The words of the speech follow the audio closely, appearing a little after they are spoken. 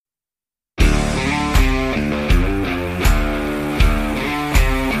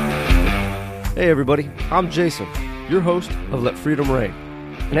Hey everybody, I'm Jason, your host of Let Freedom Reign,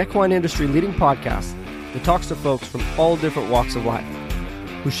 an equine industry leading podcast that talks to folks from all different walks of life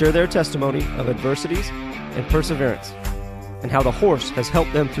who share their testimony of adversities and perseverance and how the horse has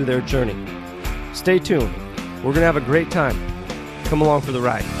helped them through their journey. Stay tuned. We're going to have a great time. Come along for the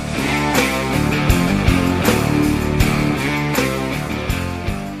ride.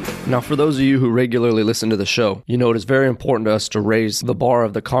 Now, for those of you who regularly listen to the show, you know it is very important to us to raise the bar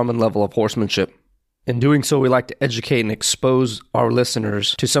of the common level of horsemanship. In doing so, we like to educate and expose our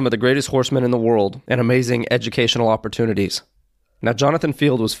listeners to some of the greatest horsemen in the world and amazing educational opportunities. Now, Jonathan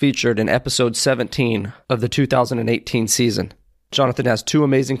Field was featured in episode 17 of the 2018 season. Jonathan has two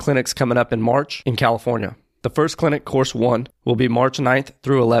amazing clinics coming up in March in California. The first clinic, Course 1, will be March 9th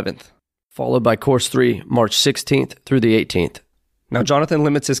through 11th, followed by Course 3, March 16th through the 18th. Now, Jonathan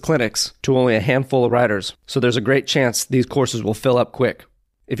limits his clinics to only a handful of riders, so there's a great chance these courses will fill up quick.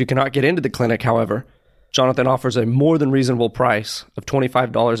 If you cannot get into the clinic, however, Jonathan offers a more than reasonable price of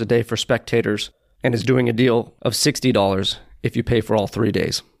 $25 a day for spectators and is doing a deal of $60 if you pay for all 3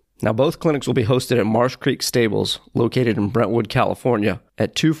 days. Now, both clinics will be hosted at Marsh Creek Stables, located in Brentwood, California,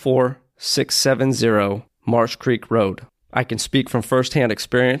 at 24670 Marsh Creek Road. I can speak from firsthand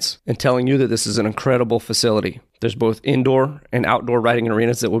experience in telling you that this is an incredible facility. There's both indoor and outdoor riding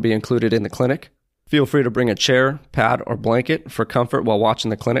arenas that will be included in the clinic. Feel free to bring a chair, pad, or blanket for comfort while watching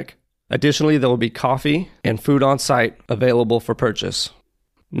the clinic. Additionally, there will be coffee and food on site available for purchase.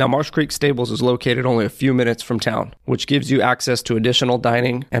 Now, Marsh Creek Stables is located only a few minutes from town, which gives you access to additional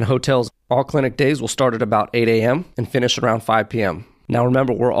dining and hotels. All clinic days will start at about 8 a.m. and finish around 5 p.m. Now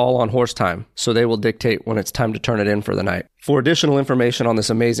remember, we're all on horse time, so they will dictate when it's time to turn it in for the night. For additional information on this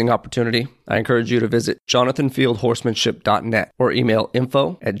amazing opportunity, I encourage you to visit jonathanfieldhorsemanship.net or email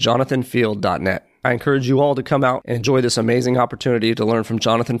info@jonathanfield.net. I encourage you all to come out and enjoy this amazing opportunity to learn from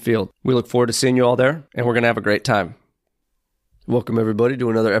Jonathan Field. We look forward to seeing you all there, and we're going to have a great time. Welcome everybody to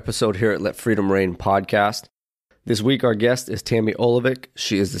another episode here at Let Freedom Reign podcast. This week our guest is Tammy Olovic.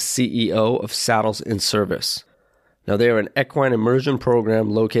 She is the CEO of Saddles in Service. Now, they are an equine immersion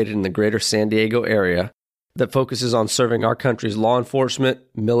program located in the greater San Diego area that focuses on serving our country's law enforcement,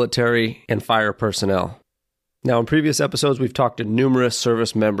 military, and fire personnel. Now, in previous episodes, we've talked to numerous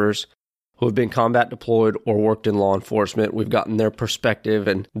service members who have been combat deployed or worked in law enforcement. We've gotten their perspective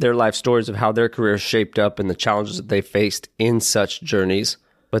and their life stories of how their careers shaped up and the challenges that they faced in such journeys.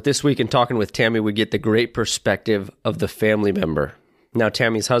 But this week, in talking with Tammy, we get the great perspective of the family member. Now,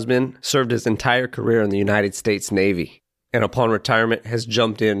 Tammy's husband served his entire career in the United States Navy, and upon retirement has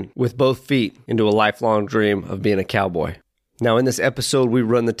jumped in with both feet into a lifelong dream of being a cowboy. Now, in this episode, we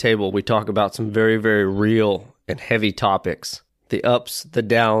run the table. We talk about some very, very real and heavy topics. The ups, the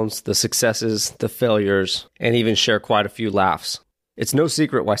downs, the successes, the failures, and even share quite a few laughs. It's no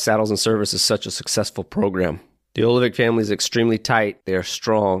secret why Saddles in Service is such a successful program. The Olovic family is extremely tight, they are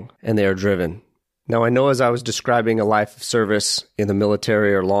strong, and they are driven. Now, I know as I was describing a life of service in the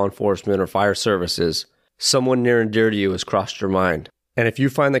military or law enforcement or fire services, someone near and dear to you has crossed your mind. And if you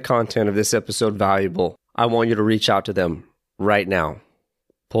find the content of this episode valuable, I want you to reach out to them right now.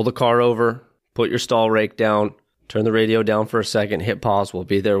 Pull the car over, put your stall rake down, turn the radio down for a second, hit pause, we'll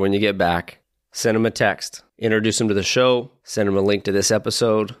be there when you get back. Send them a text, introduce them to the show, send them a link to this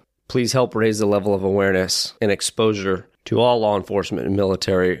episode. Please help raise the level of awareness and exposure to all law enforcement and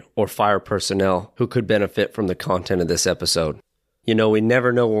military or fire personnel who could benefit from the content of this episode. You know, we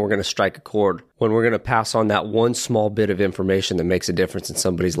never know when we're going to strike a chord, when we're going to pass on that one small bit of information that makes a difference in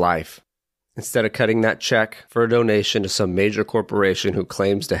somebody's life. Instead of cutting that check for a donation to some major corporation who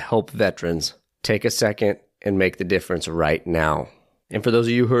claims to help veterans, take a second and make the difference right now. And for those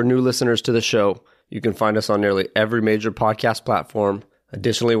of you who are new listeners to the show, you can find us on nearly every major podcast platform.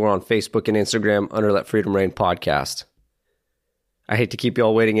 Additionally, we're on Facebook and Instagram under Let Freedom Reign Podcast. I hate to keep you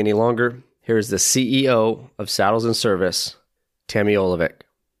all waiting any longer. Here's the CEO of Saddles in Service, Tammy Olovic.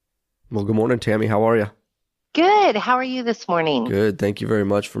 Well, good morning, Tammy. How are you? Good. How are you this morning? Good. Thank you very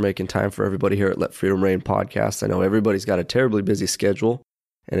much for making time for everybody here at Let Freedom Reign Podcast. I know everybody's got a terribly busy schedule,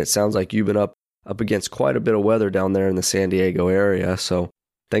 and it sounds like you've been up against quite a bit of weather down there in the San Diego area. So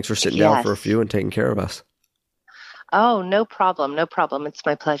thanks for sitting down for a few and taking care of us. Oh, no problem. No problem. It's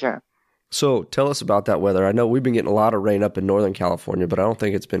my pleasure. So tell us about that weather. I know we've been getting a lot of rain up in Northern California, but I don't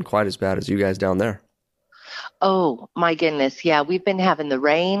think it's been quite as bad as you guys down there. Oh, my goodness. Yeah, we've been having the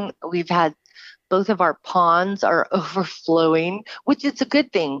rain. We've had both of our ponds are overflowing, which is a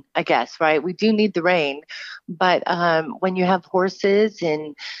good thing, I guess, right? We do need the rain. But when you have horses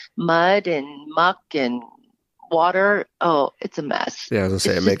and mud and muck and water, oh, it's a mess. Yeah, I was going to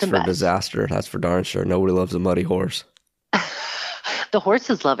say, it makes for a disaster. That's for darn sure. Nobody loves a muddy horse. The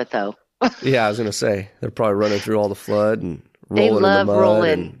horses love it, though. Yeah, I was gonna say they're probably running through all the flood and They rolling in the love mud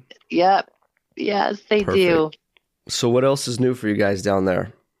rolling. and Yep. Yes, they perfect. do. So what else is new for you guys down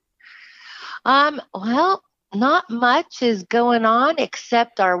there? Well, not much is going on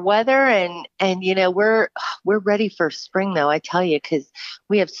except our weather and we're ready for spring though, I tell you, because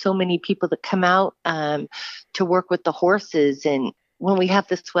we have so many people that come out to work with the horses, and when we have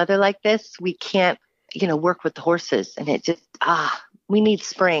this weather like this, we can't, work with the horses, and it just we need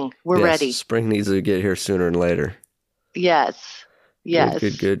spring. We're Yes, ready. spring needs to get here sooner than later. Yes. Good, Yes.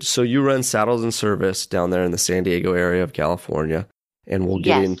 good, good. So you run Saddles and Service down there in the San Diego area of California, and we'll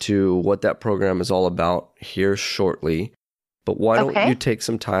get Yes. into what that program is all about here shortly. But why don't Okay. you take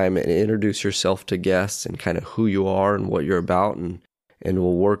some time and introduce yourself to guests and kind of who you are and what you're about, and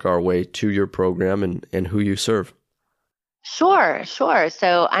we'll work our way to your program and who you serve. Sure, sure.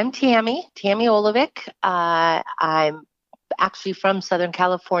 So I'm Tammy Olovic. I'm actually from Southern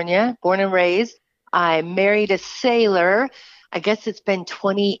California, born and raised. I married a sailor. I guess it's been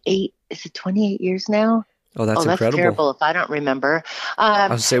 28, is it 28 years now? Oh, that's Oh, that's incredible. terrible if I don't remember. I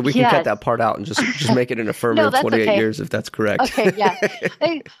was say we can cut Yes. that part out and just make it an No, affirmative that's 28 okay. years if that's correct. Okay, yeah. I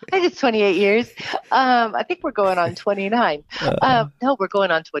think it's 28 years. I think we're going on 29. No, we're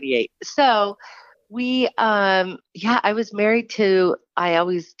going on 28. So I was married to, I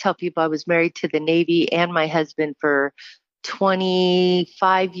always tell people I was married to the Navy and my husband for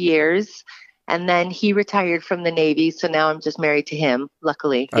 25 years. And then he retired from the Navy. So now I'm just married to him,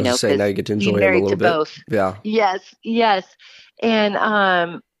 luckily, I was just saying now because you get to being enjoy him a married little to bit. both. Yeah. Yes, yes.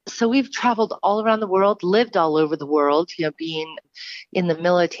 And so we've traveled all around the world, lived all over the world, being in the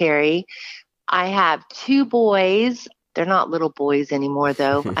military. I have two boys. They're not little boys anymore,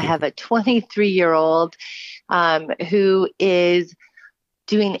 though. I have a 23-year-old who is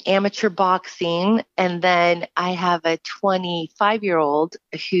doing amateur boxing. And then I have a 25-year-old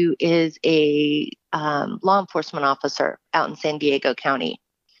who is a law enforcement officer out in San Diego County.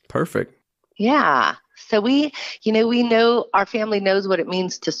 Perfect. Yeah. So we know our family knows what it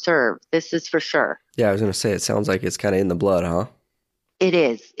means to serve. This is for sure. Yeah, I was going to say, it sounds like it's kind of in the blood, huh? It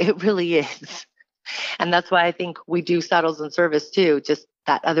is. It really is. And that's why I think we do Saddles and Service too, just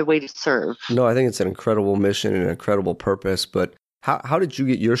that other way to serve. No, I think it's an incredible mission and an incredible purpose. But how did you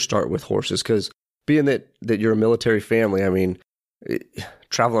get your start with horses? Because being that you're a military family, I mean,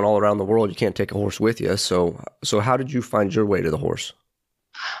 traveling all around the world, you can't take a horse with you. So how did you find your way to the horse?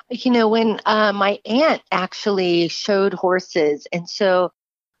 When my aunt actually showed horses, and so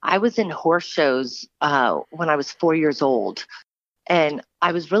I was in horse shows when I was 4 years old. And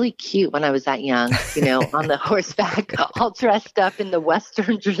I was really cute when I was that young, on the horseback, all dressed up in the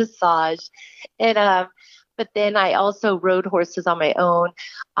Western dressage. And but then I also rode horses on my own.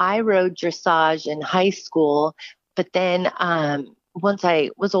 I rode dressage in high school, but then once I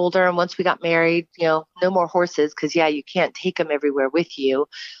was older and once we got married, no more horses because, you can't take them everywhere with you.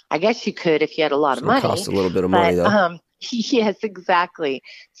 I guess you could if you had a lot of money. It costs a little bit of money, though. Yes, exactly.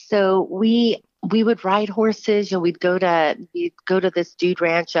 So we would ride horses. We'd go to this dude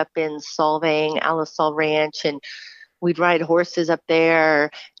ranch up in Solvang, Alisal Ranch, and we'd ride horses up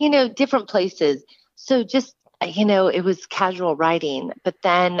there, different places. So just, it was casual riding. But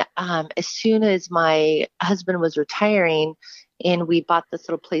then as soon as my husband was retiring and we bought this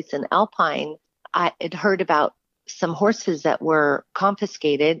little place in Alpine, I had heard about some horses that were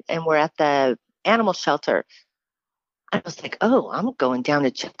confiscated and were at the animal shelter. I was like, oh, I'm going down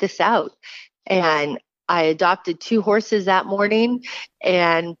to check this out. And I adopted two horses that morning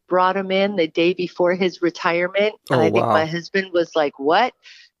and brought them in the day before his retirement. And I think my husband was like, what?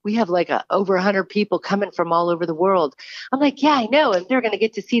 We have like over 100 people coming from all over the world. I'm like, yeah, I know. And they're going to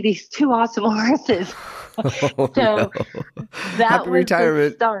get to see these two awesome horses. That Happy was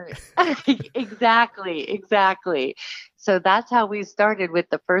retirement. the start. Exactly. So that's how we started with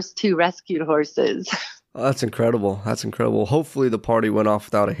the first two rescued horses. Oh, that's incredible. Hopefully the party went off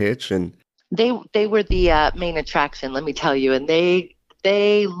without a hitch. And they were the main attraction, let me tell you. And they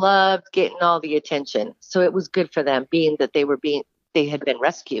loved getting all the attention. So it was good for them, being that they had been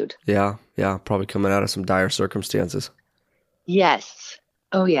rescued. Yeah. Probably coming out of some dire circumstances. Yes.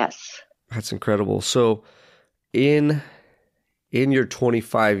 Oh, yes. That's incredible. So in your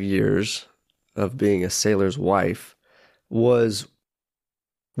 25 years of being a sailor's wife, were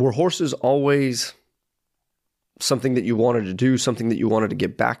horses always something that you wanted to do, something that you wanted to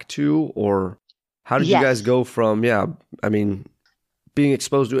get back to? Or how did you guys go from, being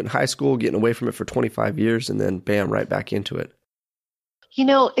exposed to it in high school, getting away from it for 25 years, and then bam, right back into it?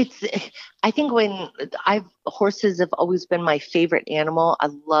 I think horses have always been my favorite animal. I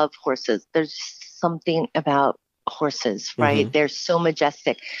love horses. There's something about horses, right? They're so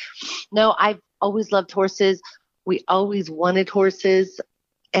majestic. No, I've always loved horses. We always wanted horses.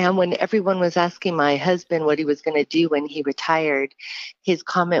 And when everyone was asking my husband what he was going to do when he retired, his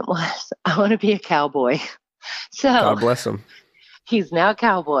comment was, I want to be a cowboy. So God bless him. He's now a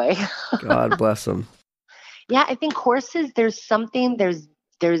cowboy. God bless him. Yeah, I think horses, there's something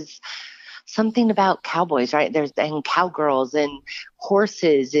about cowboys, right? And cowgirls and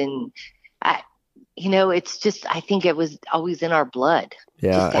horses. And, it's just, I think it was always in our blood.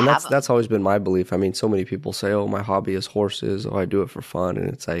 Yeah, and that's always been my belief. I mean, so many people say, oh, my hobby is horses. Oh, I do it for fun. And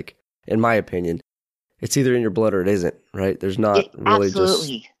it's like, in my opinion, it's either in your blood or it isn't, right? There's not really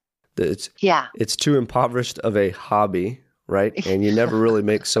absolutely. It's too impoverished of a hobby, right? And you never really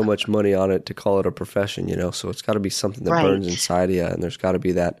make so much money on it to call it a profession, So it's got to be something that burns inside of you, and there's got to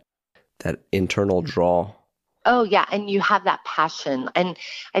be that internal draw. Oh, yeah, and you have that passion. And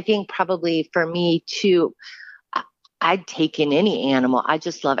I think probably for me, too, I'd take in any animal. I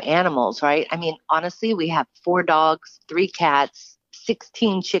just love animals, right? I mean, honestly, we have 4 dogs, 3 cats,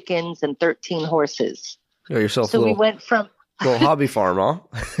 16 chickens, and 13 horses. You got yourself we went from little hobby farm, huh?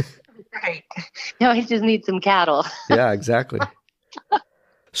 Right. Now I just need some cattle. Yeah, exactly.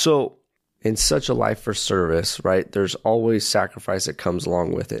 So in such a life for service, right, there's always sacrifice that comes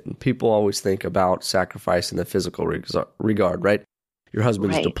along with it. And people always think about sacrifice in the physical regard, right? Your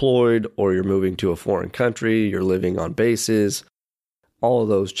husband's deployed, or you're moving to a foreign country, you're living on bases, all of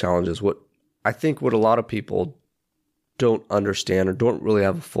those challenges. What a lot of people don't understand or don't really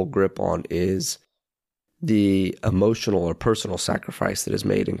have a full grip on is the emotional or personal sacrifice that is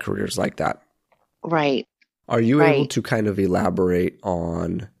made in careers like that. Right. Are you able to kind of elaborate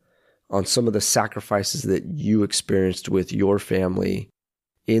on some of the sacrifices that you experienced with your family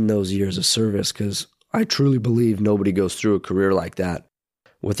in those years of service? Because I truly believe nobody goes through a career like that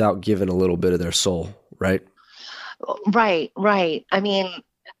without giving a little bit of their soul, right? Right. I mean,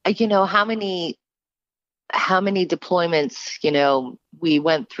 how many deployments, we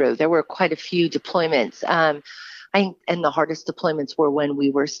went through. There were quite a few deployments. And the hardest deployments were when we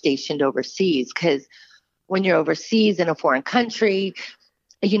were stationed overseas, because when you're overseas in a foreign country,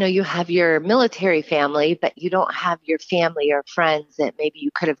 you have your military family, but you don't have your family or friends that maybe you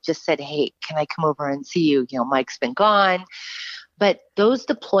could have just said, hey, can I come over and see you? Mike's been gone. But those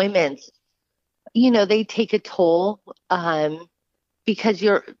deployments, they take a toll because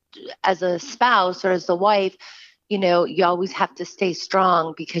you're, as a spouse or as a wife, you always have to stay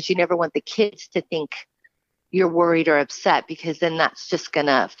strong, because you never want the kids to think you're worried or upset, because then that's just going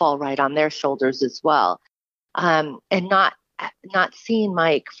to fall right on their shoulders as well. And not seeing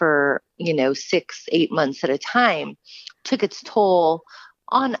Mike for, 6-8 months at a time took its toll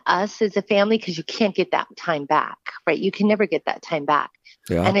on us as a family, because you can't get that time back, right? You can never get that time back.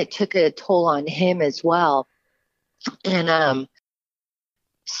 Yeah. And it took a toll on him as well. And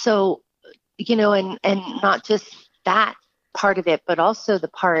so, and not just that part of it, but also the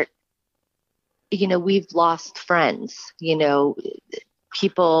part, we've lost friends,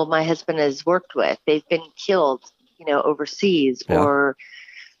 people my husband has worked with, they've been killed, overseas, or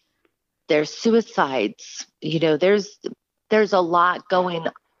there's suicides, there's a lot going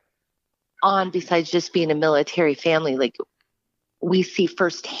on besides just being a military family. Like, we see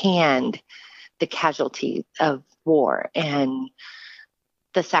firsthand the casualties of war, and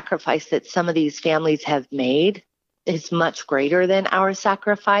the sacrifice that some of these families have made is much greater than our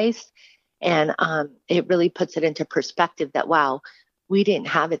sacrifice. And it really puts it into perspective that, wow, we didn't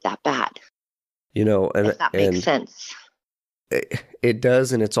have it that bad. And if that makes sense. It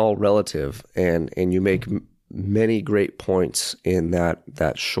does, and it's all relative. And you make many great points in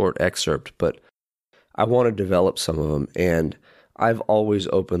that short excerpt, but I want to develop some of them. And I've always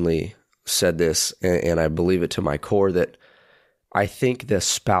openly said this, and I believe it to my core, that I think the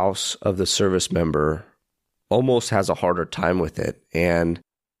spouse of the service member almost has a harder time with it, and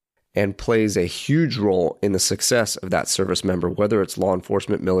plays a huge role in the success of that service member, whether it's law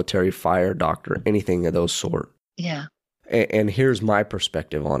enforcement, military, fire, doctor, anything of those sort. Yeah. And here's my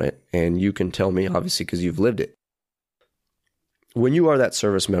perspective on it, and you can tell me, obviously, because you've lived it. When you are that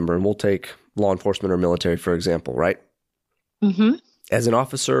service member, and we'll take law enforcement or military, for example, right? Mm-hmm. As an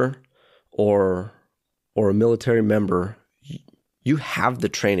officer or a military member, you have the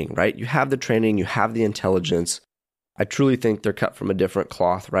training, right? You have the training, you have the intelligence. I truly think they're cut from a different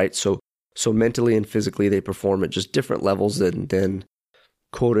cloth, right? So mentally and physically, they perform at just different levels than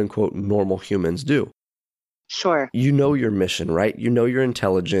quote unquote normal humans do. Sure. You know your mission, right? You know your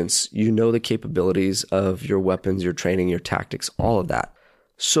intelligence, you know the capabilities of your weapons, your training, your tactics, all of that.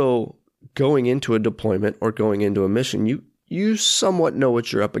 So going into a deployment or going into a mission, you somewhat know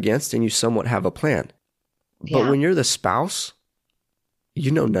what you're up against, and you somewhat have a plan. But when you're the spouse,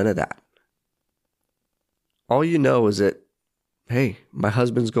 you know none of that. All you know is that, hey, my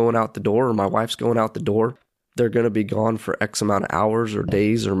husband's going out the door or my wife's going out the door. They're going to be gone for X amount of hours or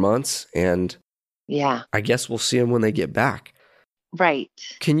days or months. And I guess we'll see them when they get back. Right.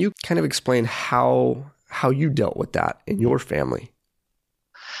 Can you kind of explain how you dealt with that in your family?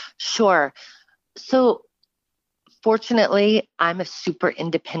 Sure. So fortunately, I'm a super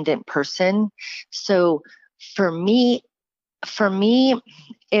independent person. So for me,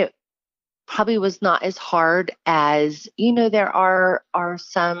 it probably was not as hard as, there are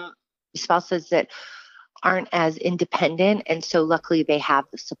some spouses that aren't as independent. And so luckily they have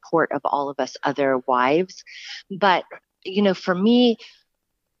the support of all of us other wives. But, for me,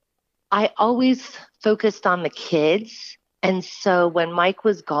 I always focused on the kids. And so when Mike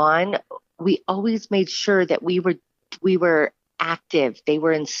was gone, we always made sure that we were active. They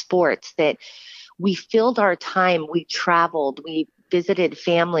were in sports, that we filled our time. We traveled, we visited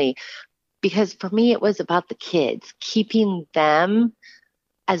family, because for me, it was about the kids, keeping them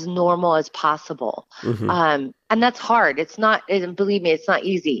as normal as possible. Mm-hmm. And that's hard. It's not, and believe me, it's not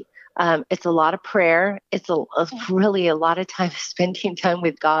easy. It's a lot of prayer. It's really a lot of time spending time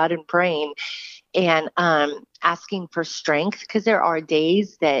with God and praying and asking for strength, because there are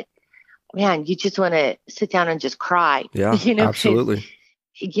days that, man, you just want to sit down and just cry. Yeah, absolutely.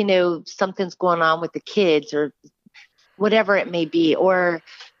 Something's going on with the kids or whatever it may be, or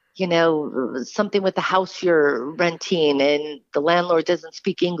something with the house you're renting and the landlord doesn't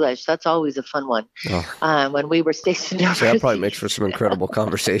speak English. That's always a fun one. When we were stationed overseas. So that probably makes for some incredible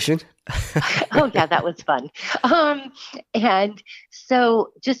conversation. Oh yeah, that was fun. And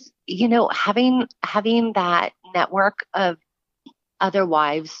so just, having that network of other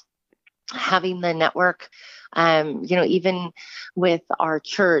wives, having the network, even with our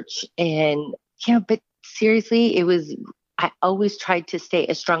church, and, but seriously, I always tried to stay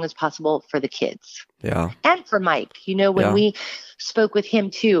as strong as possible for the kids. Yeah. And for Mike, when we spoke with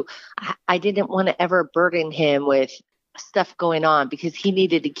him too, I didn't want to ever burden him with stuff going on, because he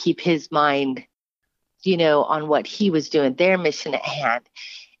needed to keep his mind, on what he was doing, their mission at hand.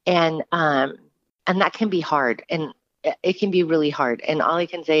 And that can be hard, and it can be really hard. And all I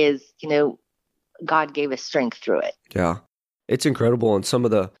can say is, God gave us strength through it. Yeah. It's incredible. And some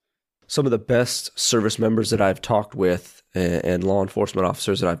of the best service members that I've talked with and law enforcement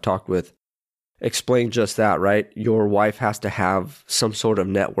officers that I've talked with explain just that, right? Your wife has to have some sort of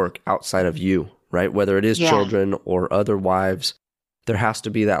network outside of you, right? Whether it is children or other wives, there has to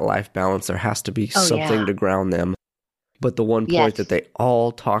be that life balance. There has to be something to ground them. But the one point that they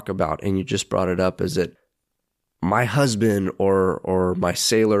all talk about, and you just brought it up, is that my husband or my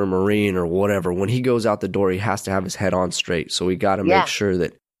sailor or Marine or whatever, when he goes out the door, he has to have his head on straight. So we got to make sure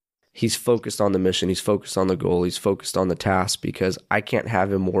that he's focused on the mission. He's focused on the goal. He's focused on the task, because I can't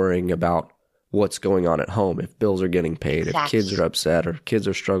have him worrying about what's going on at home. If bills are getting paid, if kids are upset or kids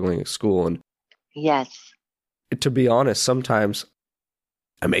are struggling at school. And to be honest, sometimes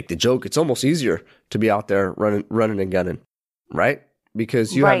I make the joke, it's almost easier to be out there running and gunning, right?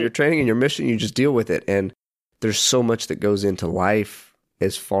 Because you have your training and your mission, you just deal with it. And there's so much that goes into life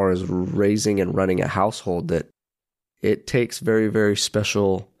as far as raising and running a household that it takes very, very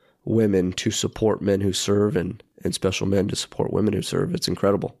special women to support men who serve and special men to support women who serve. It's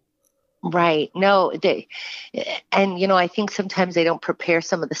incredible. Right. No, I think sometimes they don't prepare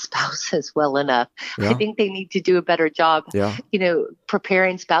some of the spouses well enough. Yeah. I think they need to do a better job,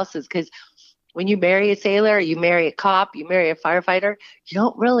 preparing spouses, because when you marry a sailor, you marry a cop, you marry a firefighter, you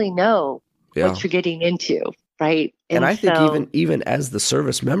don't really know what you're getting into. Right. And I think even as the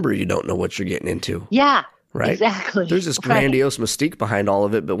service member, you don't know what you're getting into. Yeah. Right. Exactly. There's this grandiose mystique behind all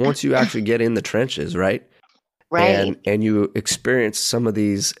of it, but once you actually get in the trenches, right? Right. And you experience some of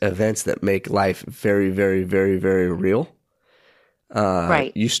these events that make life very, very, very, very real.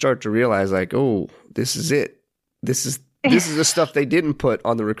 You start to realize, like, oh, this is it. This is the stuff they didn't put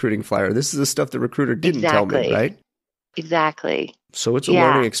on the recruiting flyer. This is the stuff the recruiter didn't tell me, right? Exactly. So it's a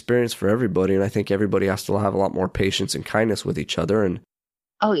learning experience for everybody, and I think everybody has to have a lot more patience and kindness with each other. And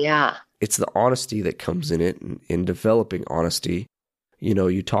it's the honesty that comes in it, and in developing honesty.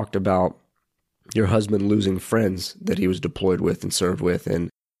 You talked about your husband losing friends that he was deployed with and served with, and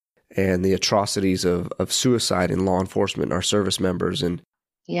the atrocities of suicide in law enforcement and our service members. And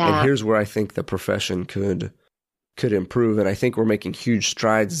here's where I think the profession could improve. And I think we're making huge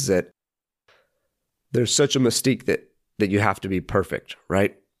strides, is that there's such a mystique that you have to be perfect,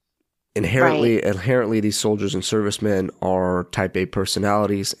 right? Inherently, these soldiers and servicemen are type A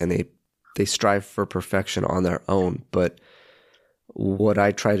personalities, and they strive for perfection on their own. But what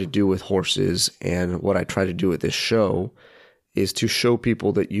I try to do with horses and what I try to do with this show is to show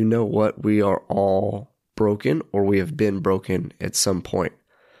people that, you know what, we are all broken, or we have been broken at some point.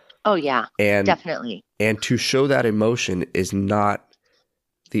 Oh yeah, And definitely. And to show that emotion is not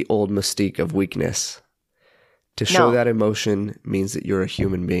the old mystique of weakness. To show No. that emotion means that you're a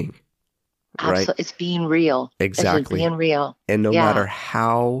human being. Right? Absolutely. It's being real. Exactly. It's being real. And no Yeah. matter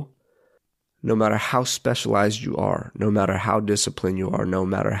how specialized you are, no matter how disciplined you are, no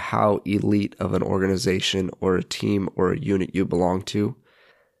matter how elite of an organization or a team or a unit you belong to,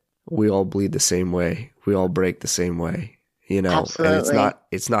 we all bleed the same way. We all break the same way, you know. Absolutely. And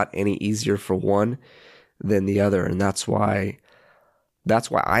it's not any easier for one than the other. And that's why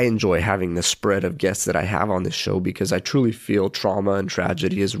I enjoy having the spread of guests that I have on this show, because I truly feel trauma and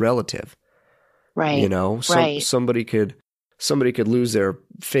tragedy is relative. Right. You know, Right. somebody could lose their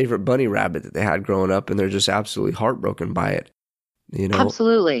favorite bunny rabbit that they had growing up, and they're just absolutely heartbroken by it. You know,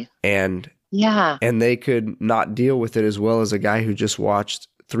 Absolutely. and Yeah. they could not deal with it as well as a guy who just watched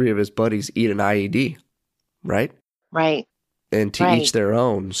 3 of his buddies eat an IED, right? Right. And to Right. each their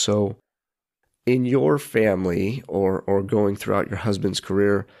own. So in your family or going throughout your husband's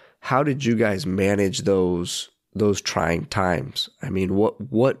career, how did you guys manage those trying times? I mean,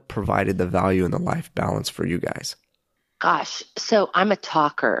 what provided the value and the life balance for you guys? Gosh, so I'm a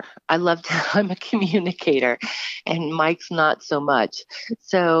talker. I'm a communicator, and Mike's not so much.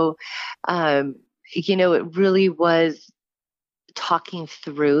 So, it really was talking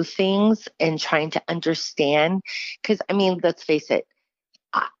through things and trying to understand. Because, I mean, let's face it,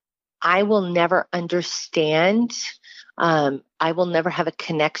 I will never understand. I will never have a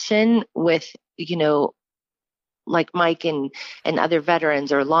connection with, like Mike and other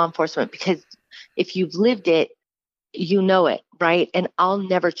veterans or law enforcement, because if you've lived it, you know it, right? And I'll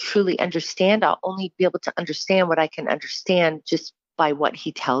never truly understand. I'll only be able to understand what I can understand just by what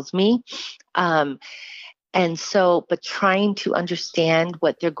he tells me. But trying to understand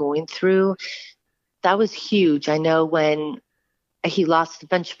what they're going through, that was huge. I know when he lost a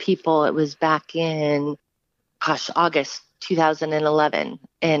bunch of people, it was back in, August 2011.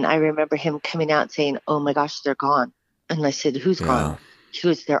 And I remember him coming out saying, "Oh my gosh, they're gone." And I said, "Who's gone?" He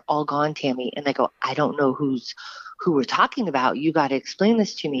goes, "They're all gone, Tammy." And I go, "I don't know who we're talking about. You got to explain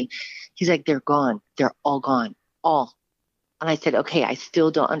this to me." He's like, "They're gone. They're all gone. All." And I said, "Okay, I still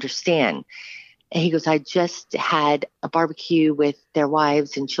don't understand." And he goes, "I just had a barbecue with their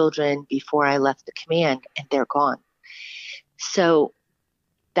wives and children before I left the command, and they're gone." So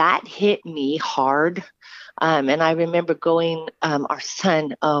that hit me hard. And I remember going, our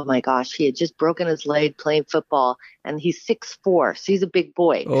son, oh my gosh, he had just broken his leg playing football, and he's 6'4", so he's a big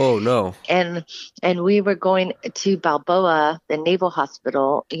boy. Oh no. And we were going to Balboa, the Naval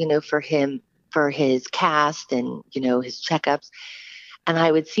Hospital, for his cast and, his checkups. And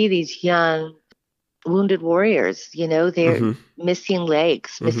I would see these young wounded warriors, they're missing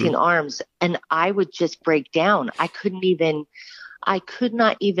legs, missing arms. And I would just break down. I could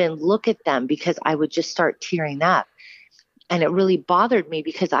not even look at them because I would just start tearing up. And it really bothered me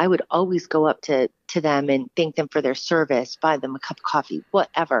because I would always go up to them and thank them for their service, buy them a cup of coffee,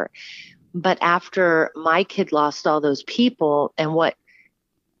 whatever. But after my kid lost all those people and what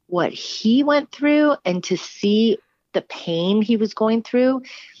he went through, and to see the pain he was going through,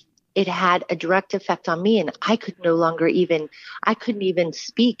 it had a direct effect on me. And I couldn't even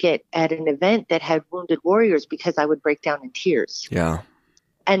speak at an event that had wounded warriors because I would break down in tears. Yeah.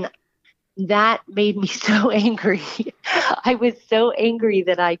 And that made me so angry. I was so angry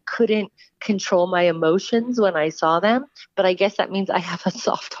that I couldn't control my emotions when I saw them. But I guess that means I have a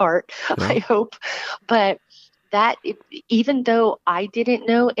soft heart, Yeah. I hope. But even though I didn't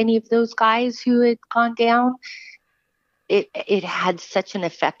know any of those guys who had gone down, it had such an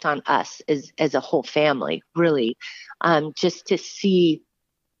effect on us as a whole family, really, just to see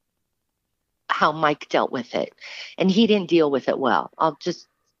how Mike dealt with it. And he didn't deal with it well. I'll just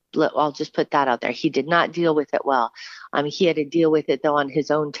put that out there. He did not deal with it well. He had to deal with it, though, on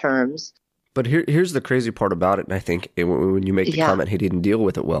his own terms. But here's the crazy part about it, and I think when you make the comment, he didn't deal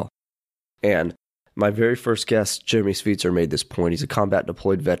with it well. And my very first guest, Jeremy Sweetser, made this point. He's a combat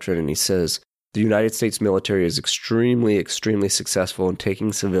deployed veteran, and he says, the United States military is extremely, extremely successful in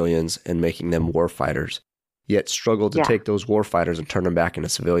taking civilians and making them war fighters, yet struggle to take those war fighters and turn them back into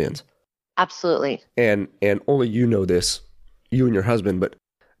civilians. Absolutely. And only you know this, you and your husband, but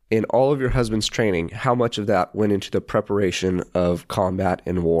in all of your husband's training, how much of that went into the preparation of combat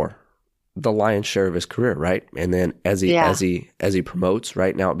and war? The lion's share of his career, right? And then as he promotes,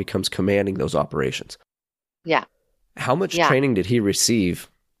 right now it becomes commanding those operations. Yeah. How much training did he receive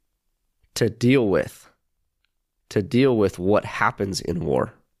to deal with to deal with what happens in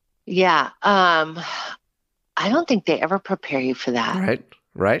war. Yeah. I don't think they ever prepare you for that.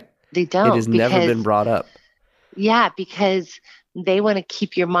 Right? They It don't has never been brought up. Yeah, because they want to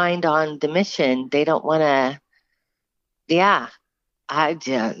keep your mind on the mission. They don't want to, yeah.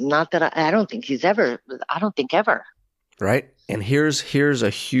 Not that I don't think I don't think ever. Right? And here's a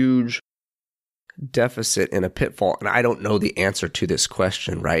huge deficit and a pitfall, and I don't know the answer to this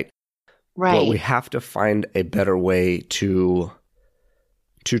question, right? Right. But we have to find a better way to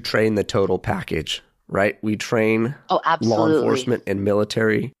train the total package, right? We train law enforcement and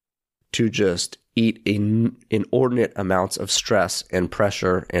military to just eat inordinate amounts of stress and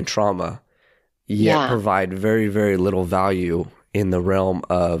pressure and trauma, yet provide very, very little value in the realm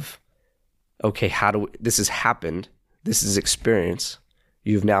of, okay, this has happened, this is experience,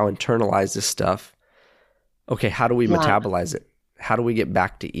 you've now internalized this stuff. Okay, how do we metabolize it? How do we get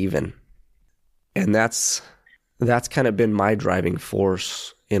back to even? And that's kind of been my driving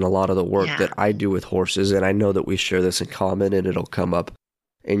force in a lot of the work that I do with horses. And I know that we share this in common, and it'll come up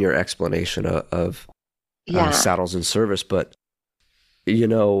in your explanation of saddles and service. But, you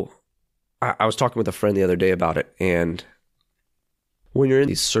know, I was talking with a friend the other day about it. And when you're in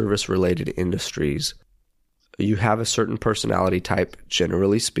these service-related industries, you have a certain personality type,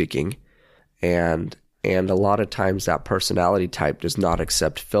 generally speaking, and a lot of times that personality type does not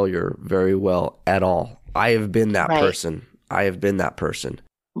accept failure very well at all. I have been that person.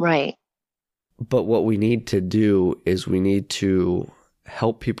 Right. But what we need to do is we need to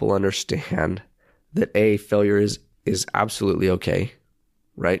help people understand that failure is absolutely okay,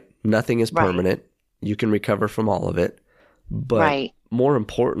 right? Nothing is permanent. You can recover from all of it. But more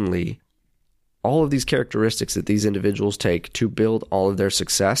importantly, all of these characteristics that these individuals take to build all of their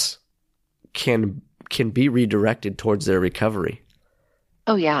success can be redirected towards their recovery.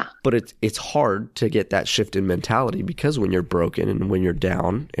 Oh, yeah. But it's hard to get that shift in mentality, because when you're broken and when you're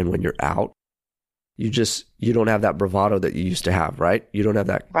down and when you're out, you don't have that bravado that you used to have, right? You don't have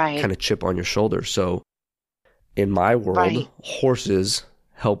that kind of chip on your shoulder. So in my world, horses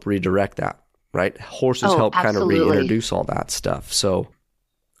help redirect that, right? Horses help kind of reintroduce all that stuff. So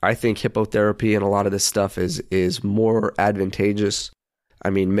I think hippotherapy and a lot of this stuff is more advantageous. I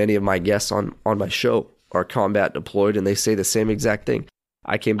mean, many of my guests on my show are combat deployed, and they say the same exact thing.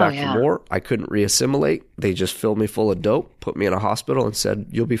 I came back from war. I couldn't reassimilate. They just filled me full of dope, put me in a hospital, and said,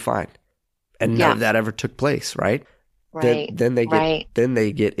 "You'll be fine." And none of that ever took place, right? Then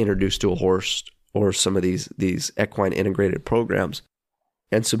they get introduced to a horse or some of these equine integrated programs,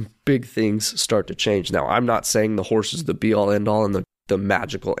 and some big things start to change. Now, I'm not saying the horse is the be all end all and the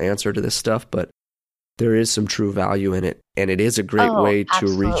magical answer to this stuff, but there is some true value in it, and it is a great way to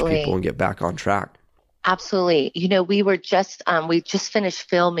reach people and get back on track. Absolutely. You know, we just finished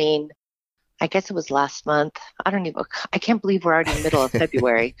filming, I guess it was last month. I can't believe we're already in the middle of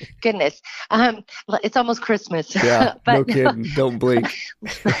February. Goodness. It's almost Christmas. Yeah, but no kidding. Don't blink.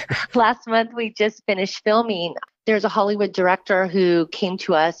 Last month we just finished filming. There's a Hollywood director who came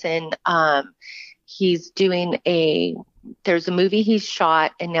to us, and there's a movie he's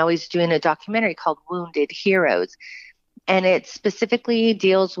shot, and now he's doing a documentary called Wounded Heroes. And it specifically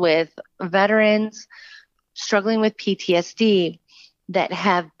deals with veterans struggling with PTSD that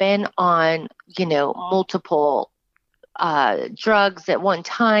have been on, multiple drugs at one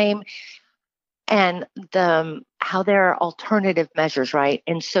time, and how there are alternative measures, right?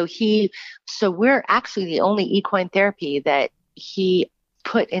 And so we're actually the only equine therapy that he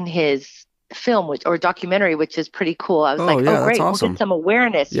put in his film or documentary, which is pretty cool. I was great, awesome. We'll get some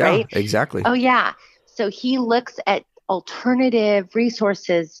awareness, right? Yeah, exactly. Oh, yeah. So he looks at alternative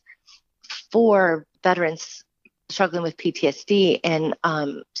resources for veterans struggling with PTSD. And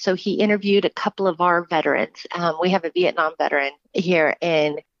so he interviewed a couple of our veterans. We have a Vietnam veteran here,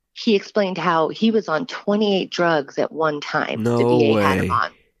 and he explained how he was on 28 drugs at one time. No the VA way. had him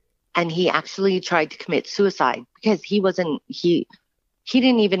on. And he actually tried to commit suicide because he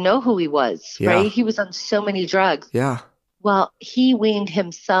didn't even know who he was, right? He was on so many drugs. Yeah. Well, he weaned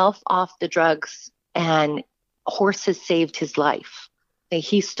himself off the drugs, and horses saved his life.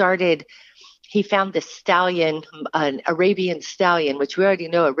 He found this stallion, an Arabian stallion, which we already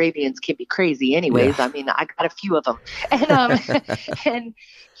know Arabians can be crazy anyways. Yeah. I mean, I got a few of them. And, and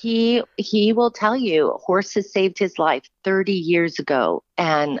he will tell you horses saved his life 30 years ago.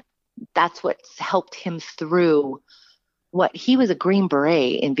 And that's what's helped him through he was a Green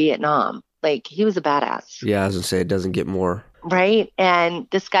Beret in Vietnam. Like, he was a badass. Yeah, I was going to say, it doesn't get more. Right? And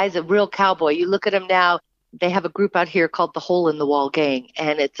this guy's a real cowboy. You look at him now, they have a group out here called the Hole in the Wall Gang,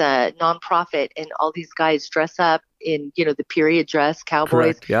 and it's a nonprofit, and all these guys dress up in, the period dress, cowboys,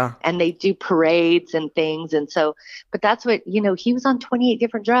 Correct. Yeah. and they do parades and things. And so, but that's what, he was on 28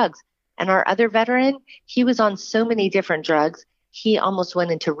 different drugs. And our other veteran, he was on so many different drugs. He almost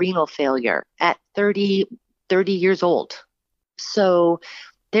went into renal failure at 30 years old. So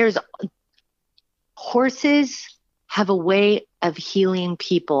horses have a way of healing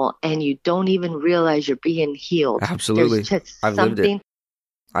people, and you don't even realize you're being healed. Absolutely. I've lived it.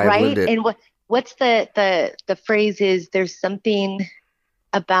 Right? Lived it. And what's the phrase is, there's something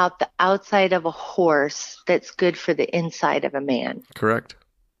about the outside of a horse that's good for the inside of a man. Correct.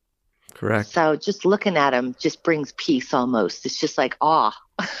 So just looking at him just brings peace almost. It's just like awe.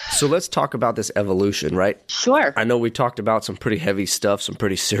 So let's talk about this evolution, right? Sure. I know we talked about some pretty heavy stuff, some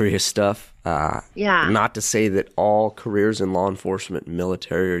pretty serious stuff. Yeah. Not to say that all careers in law enforcement and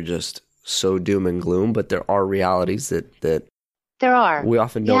military are just so doom and gloom, but there are realities that there are. We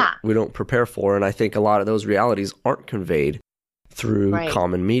often don't prepare for, and I think a lot of those realities aren't conveyed through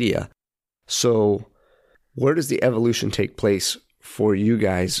common media. So where does the evolution take place for you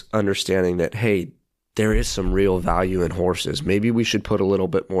guys, understanding that, hey, there is some real value in horses? Maybe we should put a little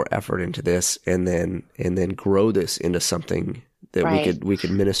bit more effort into this, and then grow this into something that we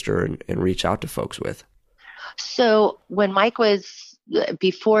could minister and reach out to folks with. So when Mike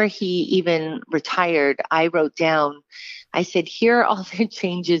before he even retired, I wrote down, I said, here are all the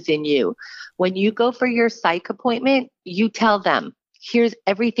changes in you. When you go for your psych appointment, you tell them, here's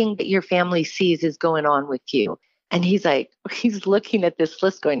everything that your family sees is going on with you. And he's looking at this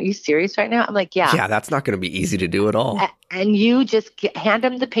list going, are you serious right now? I'm like, yeah. Yeah, that's not going to be easy to do at all. And you just hand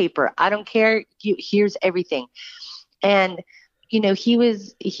him the paper. I don't care. Here's everything. And, he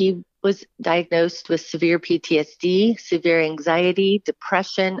was diagnosed with severe PTSD, severe anxiety,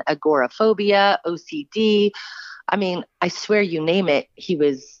 depression, agoraphobia, OCD. I mean, I swear you name it, he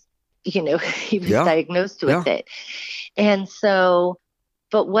was diagnosed with it. And so,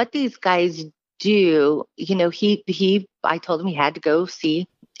 but what these guys do, I told him he had to go see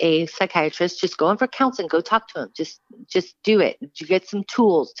a psychiatrist, just go in for counseling, go talk to him, just do it. You get some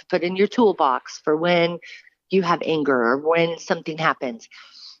tools to put in your toolbox for when you have anger or when something happens.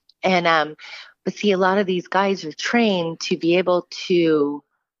 And, but see, a lot of these guys are trained to be able to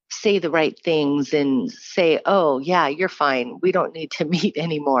say the right things and say, oh yeah, you're fine. We don't need to meet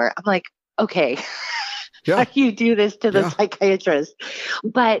anymore. I'm like, okay, how do you do this to the psychiatrist?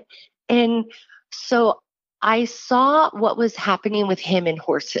 And so I saw what was happening with him and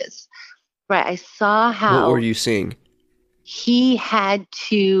horses, right? I saw how. What were you seeing? He had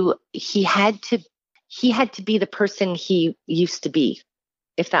to be the person he used to be,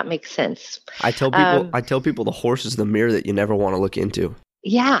 if that makes sense. I tell people the horse is the mirror that you never want to look into.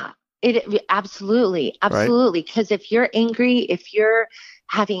 Yeah, it absolutely. Because if you're angry, if you're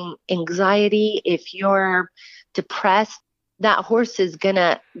having anxiety, if you're depressed, that horse is going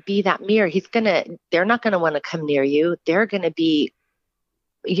to be that mirror. They're not going to want to come near you. They're going to be,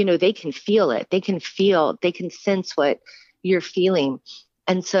 they can feel it. They can sense what you're feeling.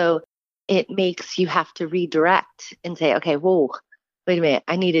 And so it makes you have to redirect and say, okay, whoa, wait a minute.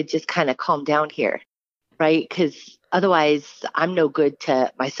 I need to just kind of calm down here, right? Because otherwise I'm no good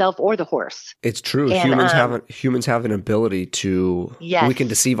to myself or the horse. It's true. And, humans have an ability to, we can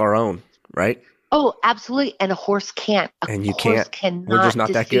deceive our own, right? Oh, absolutely. And a horse can't. And you can't. We're just not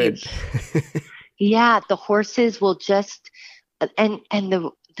deceive. That good. Yeah, the horses will just, and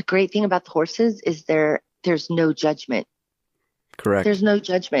the great thing about the horses is there's no judgment. Correct. There's no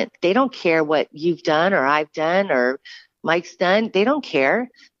judgment. They don't care what you've done or I've done or Mike's done. They don't care.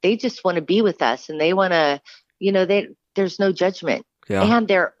 They just want to be with us, and they want to, there's no judgment. Yeah. And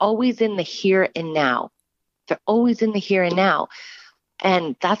they're always in the here and now. They're always in the here and now.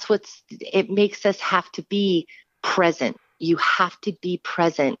 And that's it makes us have to be present. You have to be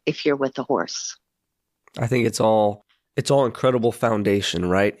present if you're with a horse. I think it's all incredible foundation,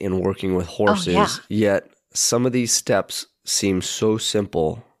 right? In working with horses. Oh, yeah. Yet some of these steps seem so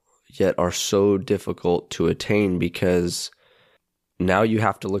simple, yet are so difficult to attain, because now you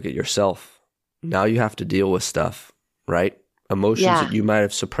have to look at yourself. Now you have to deal with stuff, right? Emotions that you might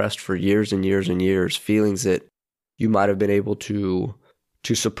have suppressed for years and years and years, feelings that you might have been able to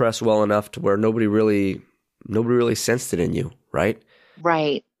suppress well enough to where nobody really sensed it in you, right?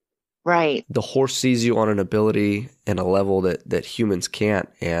 Right. The horse sees you on an ability and a level that humans can't.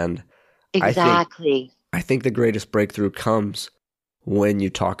 And exactly. I think the greatest breakthrough comes when you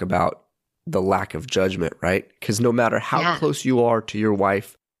talk about the lack of judgment, right? Because no matter how close you are to your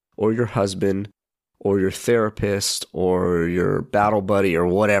wife or your husband or your therapist or your battle buddy or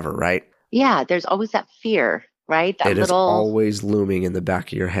whatever, right? Yeah, there's always that fear, right? That It is little, always looming in the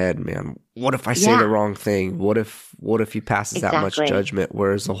back of your head, man. What if I say the yeah, wrong thing? What if he passes that much exactly. judgment?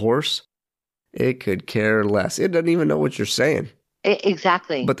 Whereas the horse, it could care less. It doesn't even know what you're saying.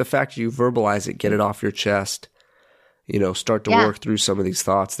 Exactly. But the fact you verbalize it, get it off your chest, start to Yeah. work through some of these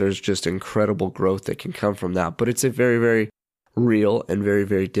thoughts, there's just incredible growth that can come from that. But it's a very, very real and very,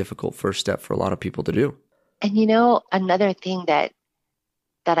 very difficult first step for a lot of people to do. And another thing that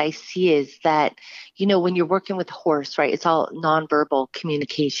I see is that, when you're working with a horse, right, it's all nonverbal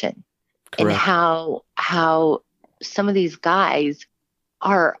communication. And Correct. how some of these guys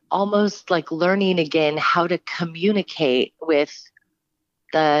are almost like learning again how to communicate with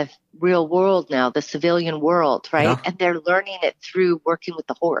the real world now, the civilian world, right? Yeah. And they're learning it through working with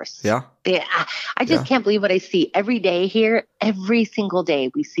the horse. Yeah. I just Yeah. can't believe what I see every day here. Every single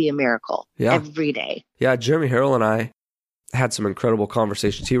day we see a miracle. Yeah. Every day. Yeah. Jeremy Harrell and I had some incredible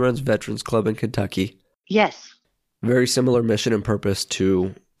conversations. He runs Veterans Club in Kentucky. Yes. Very similar mission and purpose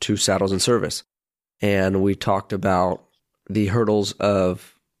to Saddles and Service. And we talked about the hurdles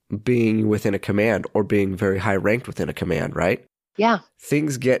of being within a command or being very high ranked within a command, right? Yeah.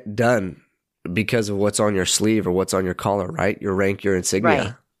 Things get done because of what's on your sleeve or what's on your collar, right? Your rank, your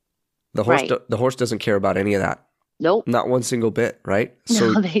insignia. Right. The horse doesn't care about any of that. Nope. Not one single bit, right?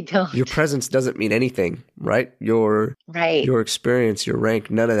 No, they don't. Your presence doesn't mean anything, right? Your experience, your rank,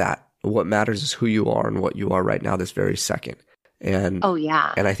 none of that. What matters is who you are and what you are right now, this very second. And Oh,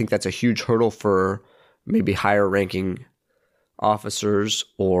 yeah. and I think that's a huge hurdle for maybe higher ranking officers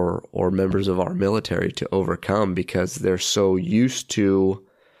or members of our military to overcome because they're so used to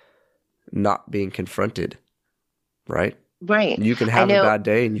not being confronted, right? Right. You can have a bad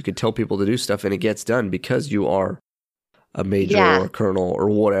day and you can tell people to do stuff and it gets done because you are a major or a colonel or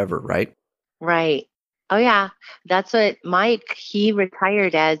whatever, right? Right. Oh, yeah. That's what Mike, he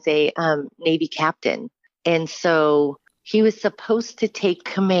retired as a Navy captain. And so he was supposed to take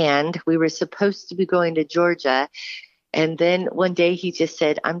command. We were supposed to be going to Georgia. And then one day he just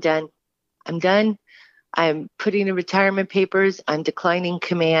said, I'm done. I'm done. I'm putting in retirement papers. I'm declining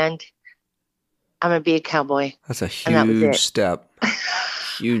command. I'm going to be a cowboy. That's a huge step.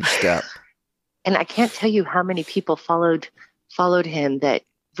 Huge step. And I can't tell you how many people followed him that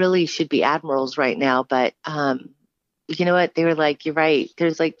really should be admirals right now. But you know what? They were like, you're right.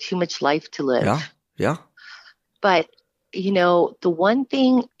 There's like too much life to live. Yeah. Yeah. But, the one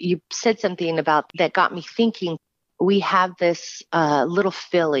thing you said something about that got me thinking, we have this little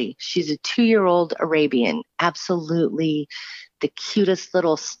filly. She's a 2-year-old Arabian, absolutely the cutest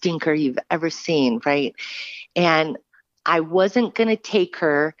little stinker you've ever seen, right? And I wasn't going to take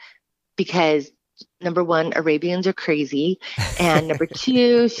her because, number one, Arabians are crazy. And number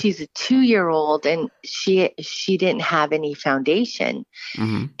two, she's a 2-year-old and she didn't have any foundation.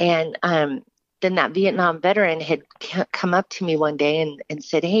 Mm-hmm. And then that Vietnam veteran had come up to me one day and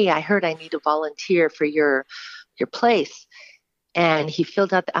said, hey, I heard I need a volunteer for your place. And he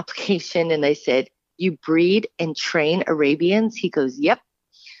filled out the application and I said, you breed and train Arabians? He goes, yep.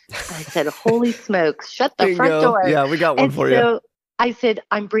 I said, holy smokes, shut the front door. Yeah, we got one for you. I said,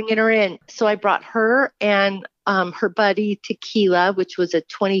 I'm bringing her in. So I brought her and her buddy Tequila, which was a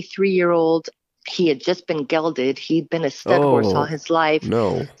 23-year-old. He had just been gelded. He'd been a stud horse all his life.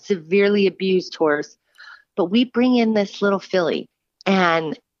 No. Severely abused horse. But we bring in this little filly.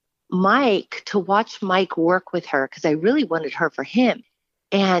 And Mike, to watch Mike work with her, because I really wanted her for him.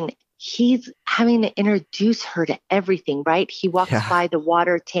 And he's having to introduce her to everything, right? He walks by the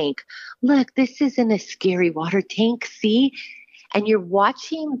water tank. Look, this isn't a scary water tank. See? And you're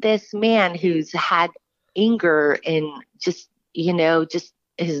watching this man who's had anger and just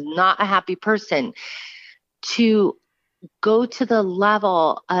is not a happy person to go to the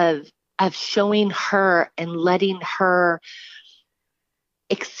level of showing her and letting her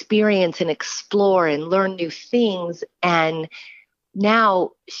experience and explore and learn new things. And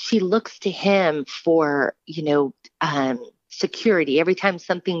now she looks to him for, security. Every time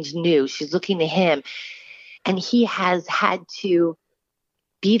something's new, she's looking to him. And he has had to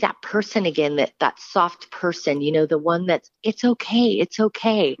be that person again, that soft person, the one that's, it's okay.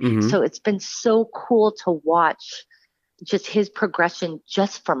 Mm-hmm. So it's been so cool to watch just his progression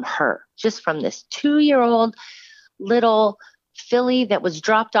just from her, just from this 2-year-old little filly that was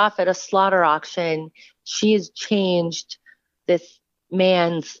dropped off at a slaughter auction. She has changed this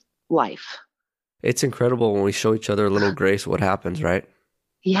man's life. It's incredible when we show each other a little grace what happens, right?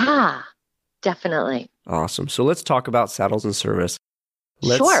 Yeah, definitely. Awesome. So let's talk about Saddles and Service.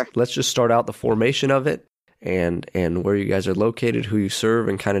 Sure. Let's just start out the formation of it and where you guys are located, who you serve,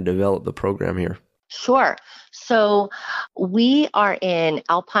 and kind of develop the program here. Sure. So we are in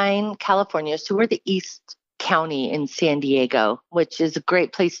Alpine, California. So we're the East County in San Diego, which is a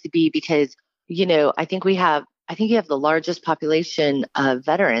great place to be because, I think you have the largest population of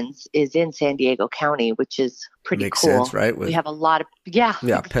veterans is in San Diego County, which is pretty Makes cool. sense, right? We have a lot of,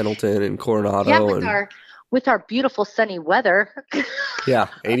 Yeah, Pendleton and Coronado. yeah, and with our beautiful sunny weather. yeah,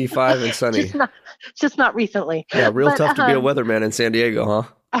 85 and sunny. just not recently. Yeah, real tough to be a weatherman in San Diego, huh?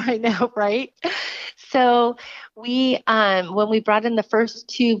 I know, right? So we, when we brought in the first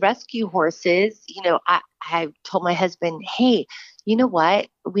two rescue horses, I told my husband, hey, you know what?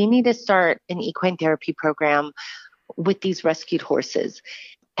 We need to start an equine therapy program with these rescued horses.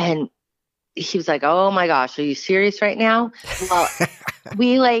 And he was like, oh my gosh, are you serious right now? Well,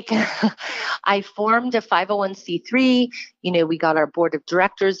 I formed a 501c3, we got our board of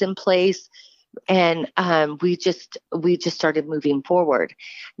directors in place. And we just started moving forward.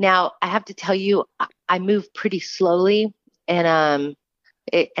 Now, I have to tell you, I move pretty slowly, and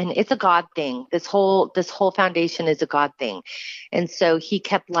it's a God thing. This whole foundation is a God thing, and so He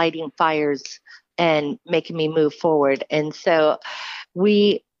kept lighting fires and making me move forward. And so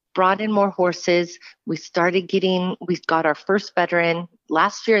we brought in more horses. We got our first veteran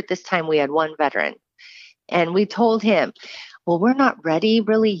last year. At this time, we had one veteran, and we told him, well, we're not ready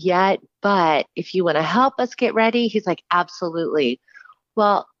really yet, but if you want to help us get ready, he's like, absolutely.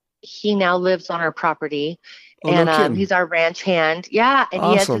 Well, he now lives on our property, and he's our ranch hand. Yeah, and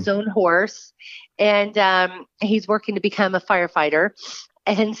awesome. He has his own horse, and he's working to become a firefighter.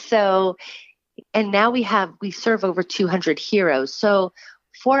 And so, and now we serve over 200 heroes. So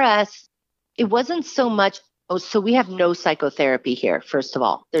for us, it wasn't so much, so we have no psychotherapy here, first of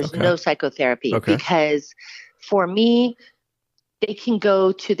all. There's no psychotherapy because for me, they can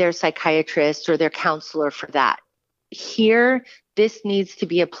go to their psychiatrist or their counselor for that. Here, this needs to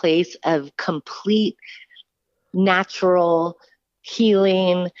be a place of complete natural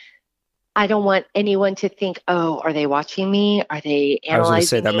healing. I don't want anyone to think, oh, are they watching me? Are they analyzing me? I was going to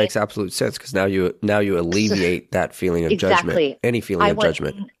say that makes absolute sense because now you alleviate that feeling of judgment, any feeling of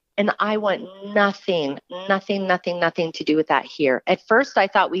judgment. And I want nothing to do with that here. At first, I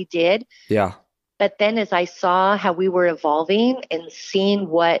thought we did. Yeah. But then as I saw how we were evolving and seeing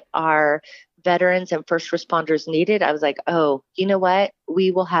what our veterans and first responders needed, I was like, oh, you know what?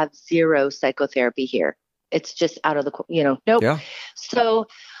 We will have zero psychotherapy here. It's just out of the, nope. Yeah. So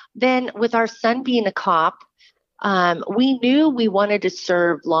then with our son being a cop, we knew we wanted to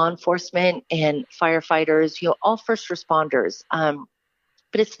serve law enforcement and firefighters, all first responders.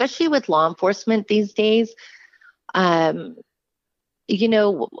 But especially with law enforcement these days,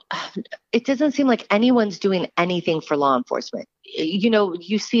 it doesn't seem like anyone's doing anything for law enforcement.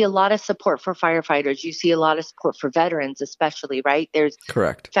 You see a lot of support for firefighters. You see a lot of support for veterans, especially, right? There's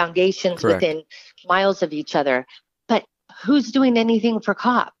foundations within miles of each other. But who's doing anything for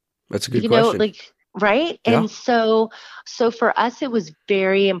cop? That's a good question. Right? Yeah. And so for us, it was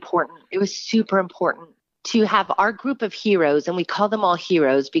very important. It was super important to have our group of heroes, and we call them all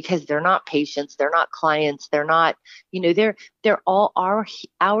heroes because they're not patients, they're not clients, they're not, they're all our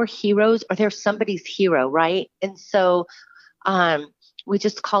heroes, or they're somebody's hero, right? And so we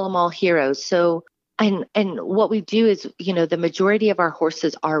just call them all heroes. So and what we do is, the majority of our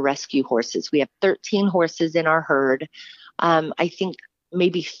horses are rescue horses. We have 13 horses in our herd. I think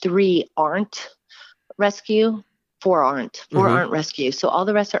maybe 3 aren't rescue, 4 aren't rescue. So all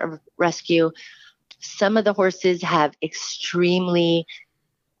the rest are rescue. Some of the horses have extremely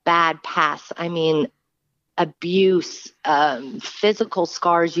bad pasts. I mean, abuse, physical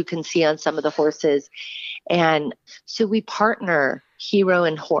scars you can see on some of the horses. And so we partner hero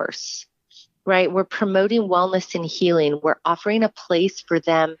and horse, right? We're promoting wellness and healing. We're offering a place for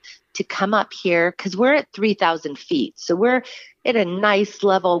them to come up here because we're at 3,000 feet. So we're at a nice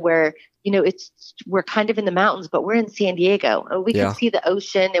level where, we're kind of in the mountains, but we're in San Diego. We can see the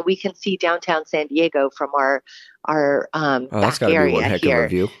ocean, and we can see downtown San Diego from our that's back area be one heck here. Of a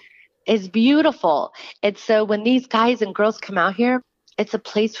view. It's beautiful. And so when these guys and girls come out here, it's a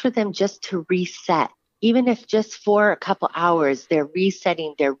place for them just to reset. Even if just for a couple hours, they're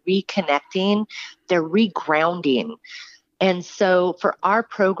resetting, they're reconnecting, they're regrounding. And so for our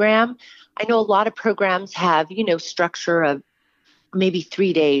program, I know a lot of programs have, structure of maybe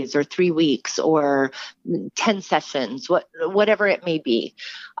 3 days or 3 weeks or 10 sessions, whatever it may be.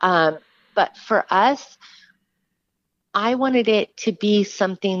 But for us, I wanted it to be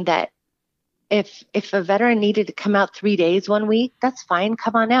something that if a veteran needed to come out 3 days 1 week, that's fine.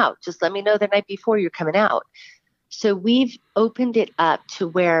 Come on out. Just let me know the night before you're coming out. So we've opened it up to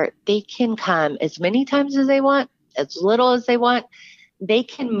where they can come as many times as they want, as little as they want. they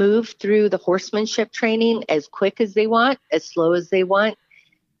can move through the horsemanship training as quick as they want, as slow as they want.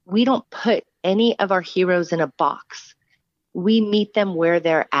 We don't put any of our heroes in a box. We meet them where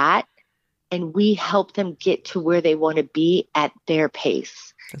they're at, and we help them get to where they want to be at their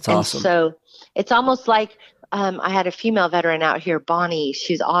pace. That's awesome. And so it's almost like I had a female veteran out here, Bonnie.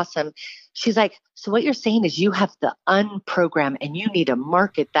 She's awesome. She's like, so what you're saying is you have the unprogram and you need to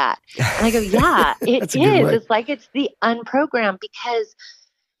market that. And I go, yeah, it is. It's like it's the unprogram, because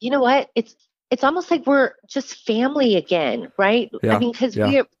you know what? It's almost like we're just family again, right? Yeah. I mean, because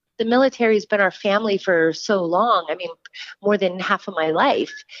the military has been our family for so long. I mean, more than half of my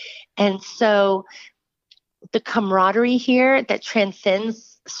life. And so the camaraderie here that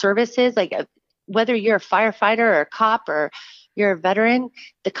transcends services, like whether you're a firefighter or a cop or you're a veteran,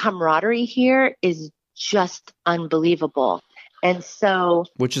 the camaraderie here is just unbelievable. And so,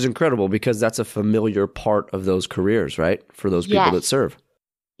 which is incredible, because that's a familiar part of those careers, right? For those people that serve.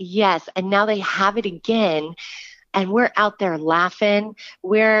 Yes. And now they have it again. And we're out there laughing.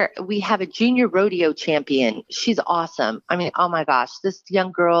 We have a junior rodeo champion. She's awesome. I mean, oh my gosh, this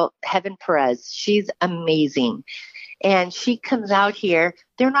young girl, Heaven Perez, she's amazing. And she comes out here.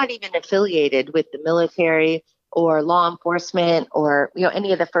 They're not even affiliated with the military or law enforcement or,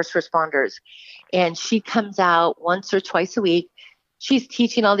 any of the first responders. And she comes out once or twice a week. She's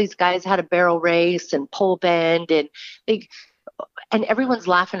teaching all these guys how to barrel race and pole bend, and everyone's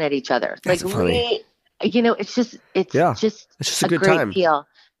laughing at each other. That's like funny. It's just a good great time. Feel.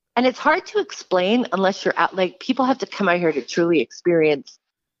 And it's hard to explain unless you're out. Like, people have to come out here to truly experience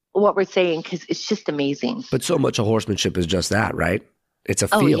what we're saying, because it's just amazing. But so much of horsemanship is just that, right? It's a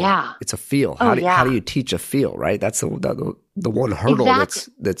feel. Oh, yeah. It's a feel. How do you teach a feel, right? That's the one hurdle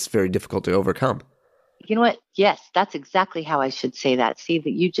that's very difficult to overcome. You know what? Yes, that's exactly how I should say that. See,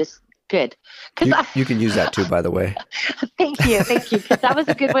 that you just good. You can use that too, by the way. Thank you. Because that was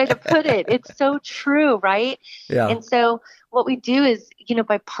a good way to put it. It's so true, right? Yeah. And so what we do is,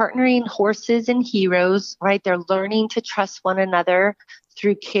 by partnering horses and heroes, right? They're learning to trust one another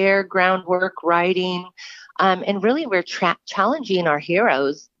through care, groundwork, riding. And really, we're challenging our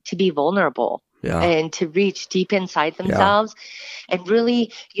heroes to be vulnerable. Yeah. And to reach deep inside themselves and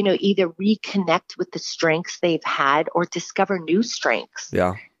really, either reconnect with the strengths they've had or discover new strengths.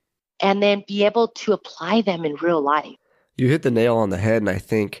 Yeah. And then be able to apply them in real life. You hit the nail on the head. And I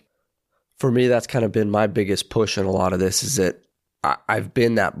think for me, that's kind of been my biggest push in a lot of this, is that I've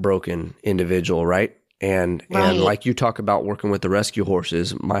been that broken individual, right? And like you talk about working with the rescue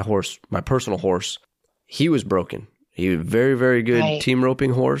horses, my personal horse, he was broken. He was a very, very good team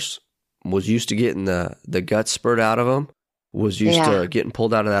roping horse, was used to getting the guts spurred out of him, was used to getting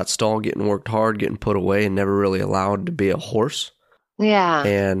pulled out of that stall, getting worked hard, getting put away, and never really allowed to be a horse. Yeah.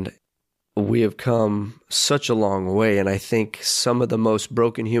 And we have come such a long way. And I think some of the most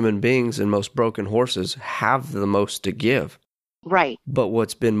broken human beings and most broken horses have the most to give. Right. But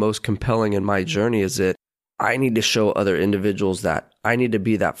what's been most compelling in my journey is that I need to show other individuals that I need to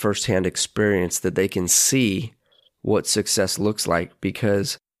be that firsthand experience, that they can see what success looks like.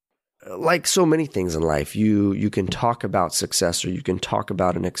 Because like so many things in life, you can talk about success or you can talk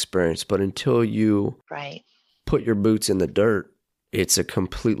about an experience, but until you put your boots in the dirt, it's a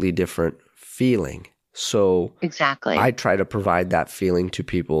completely different feeling. So exactly, I try to provide that feeling to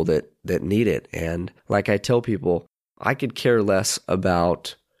people that need it. And like I tell people, I could care less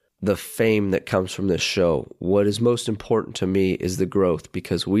about the fame that comes from this show. What is most important to me is the growth,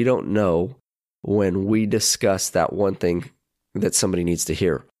 because we don't know when we discuss that one thing that somebody needs to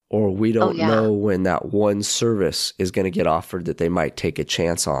hear, or we don't know when that one service is going to get offered that they might take a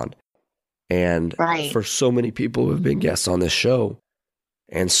chance on. And for so many people who have been guests on this show,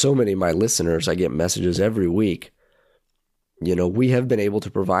 and so many of my listeners, I get messages every week, we have been able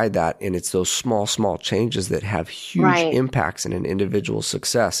to provide that. And it's those small changes that have huge impacts in an individual's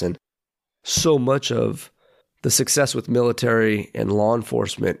success. And so much of the success with military and law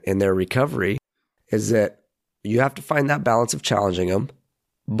enforcement and their recovery is that you have to find that balance of challenging them,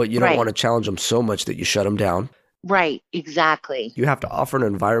 but you don't want to challenge them so much that you shut them down. Right, exactly. You have to offer an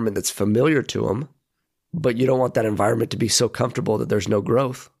environment that's familiar to them, but you don't want that environment to be so comfortable that there's no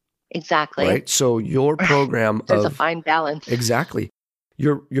growth. Exactly. Right? So your program there's a fine balance. Exactly.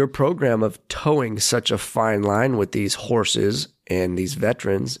 Your program of towing such a fine line with these horses and these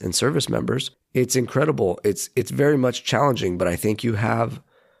veterans and service members, it's incredible. It's very much challenging, but I think you have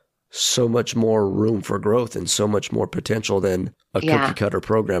so much more room for growth and so much more potential than a cookie cutter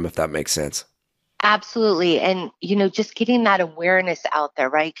program, if that makes sense. Absolutely. And, just getting that awareness out there,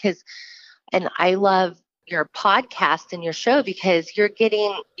 right? And I love your podcast and your show because you're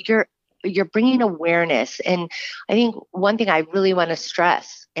you're bringing awareness. And I think one thing I really want to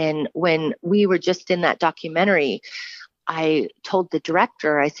stress, and when we were just in that documentary, I told the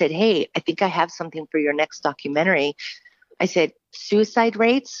director, I said, hey, I think I have something for your next documentary. I said, suicide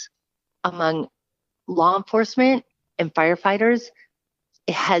rates among law enforcement and firefighters,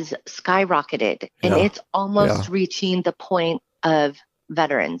 it has skyrocketed, and it's almost reaching the point of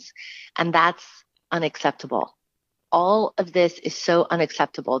veterans. And that's unacceptable. All of this is so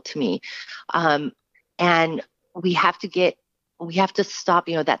unacceptable to me. And we have to stop,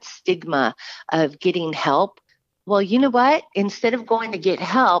 that stigma of getting help. Well, you know what? Instead of going to get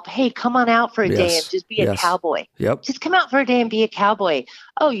help, hey, come on out for a day and just be a cowboy. Yep. Just come out for a day and be a cowboy.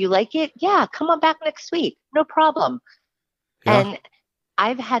 Oh, you like it? Yeah, come on back next week. No problem. Yeah. And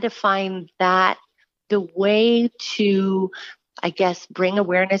I've had to find that the way to, I guess, bring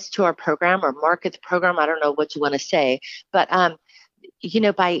awareness to our program or market the program. I don't know what you want to say, but,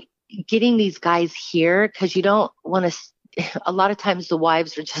 by getting these guys here, because you don't want to, a lot of times the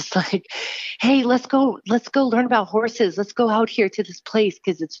wives are just like, hey, let's go learn about horses. Let's go out here to this place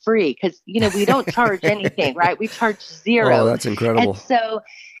because it's free. Because, we don't charge anything, right? We charge $0. Oh, that's incredible.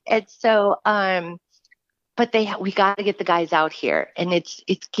 But we got to get the guys out here, and it's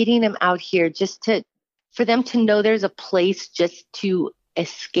getting them out here just for them to know there's a place just to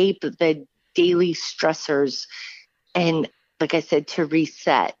escape the daily stressors. And like I said, to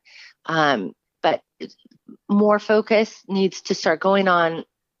reset. But more focus needs to start going on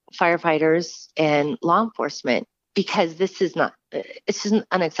firefighters and law enforcement, because this is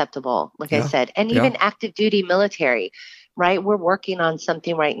unacceptable, like I said, and even active duty military, right? We're working on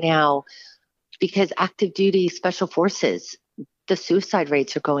something right now because active duty special forces, the suicide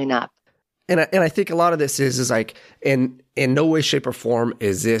rates are going up. And I think a lot of this is like, in no way, shape, or form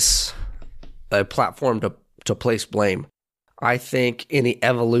is this a platform to place blame. I think in the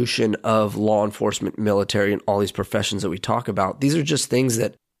evolution of law enforcement, military, and all these professions that we talk about, these are just things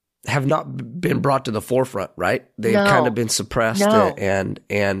that have not been brought to the forefront, right? They've kind of been suppressed, and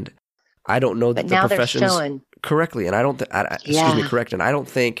I don't know that the professions correctly, and I don't correct, and I don't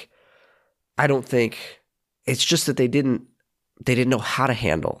think it's just that they didn't know how to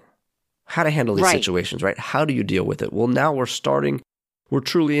handle these situations, right? How do you deal with it? Well, now we're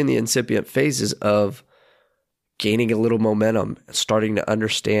truly in the incipient phases of gaining a little momentum, starting to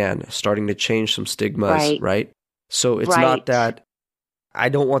understand, starting to change some stigmas, right? So it's not that, I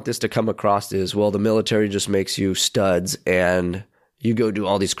don't want this to come across as, well, the military just makes you studs and you go do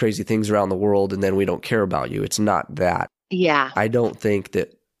all these crazy things around the world and then we don't care about you. It's not that. Yeah. I don't think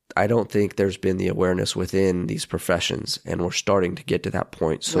there's been the awareness within these professions, and we're starting to get to that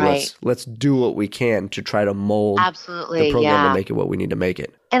point. So let's do what we can to try to mold the program to make it what we need to make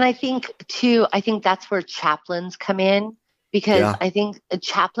it. And I think that's where chaplains come in, because I think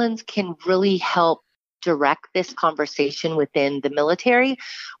chaplains can really help direct this conversation within the military,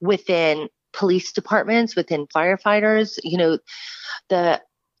 within police departments, within firefighters. The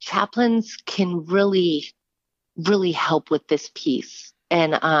chaplains can really, really help with this piece.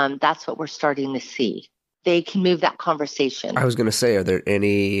 And that's what we're starting to see. They can move that conversation. I was going to say, are there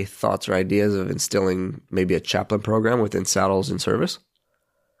any thoughts or ideas of instilling maybe a chaplain program within Saddles in Service?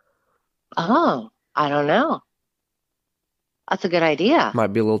 Oh, I don't know. That's a good idea.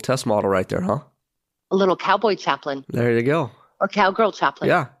 Might be a little test model right there, huh? A little cowboy chaplain. There you go. Or cowgirl chaplain.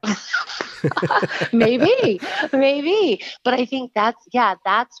 Yeah. Maybe. But I think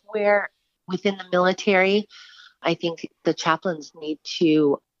that's where within the military, I think the chaplains need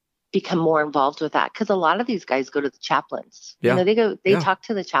to become more involved with that, because a lot of these guys go to the chaplains. Yeah. They talk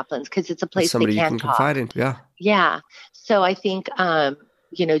to the chaplains because it's a place somebody they you can talk. confide in. Yeah. Yeah. So I think,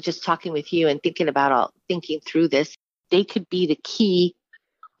 just talking with you and thinking through this, they could be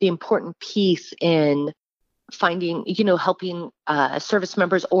the important piece in finding, helping service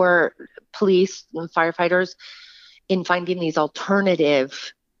members or police and firefighters in finding these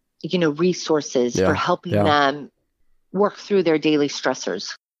alternative resources for helping them work through their daily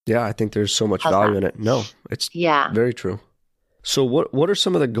stressors. Yeah, I think there's so much value in it. No, it's very true. So what are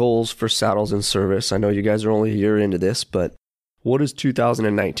some of the goals for Saddles in Service? I know you guys are only a year into this, but what does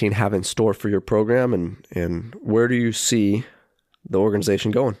 2019 have in store for your program, and where do you see the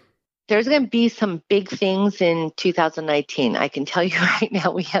organization going? There's going to be some big things in 2019. I can tell you right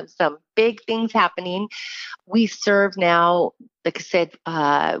now, we have some big things happening. We serve now, like I said,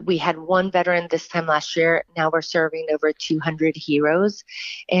 we had one veteran this time last year. Now we're serving over 200 heroes.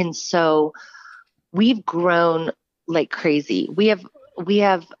 And so we've grown like crazy. We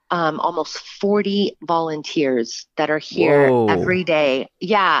have almost 40 volunteers that are here every day.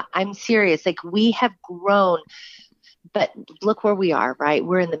 Yeah, I'm serious. Like, we have grown but look where we are, right?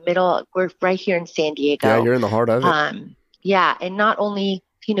 We're in the middle. We're right here in San Diego. Yeah, you're in the heart of it. Yeah. And not only,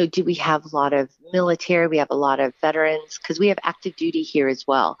 do we have a lot of military, we have a lot of veterans because we have active duty here as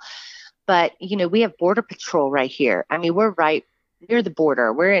well. But, we have Border Patrol right here. I mean, we're right near the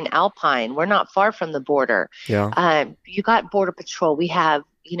border. We're in Alpine. We're not far from the border. Yeah. You got Border Patrol. We have,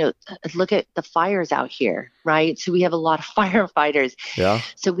 look at the fires out here, right? So we have a lot of firefighters. Yeah.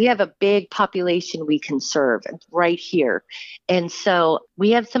 So we have a big population we can serve right here. And so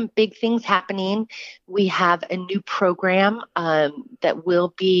we have some big things happening. We have a new program that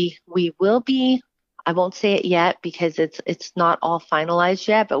we will be, I won't say it yet because it's not all finalized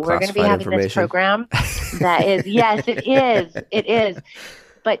yet, but we're going to be having this program that is, yes, it is. It is.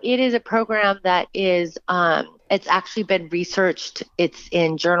 But it is a program that is, it's actually been researched. It's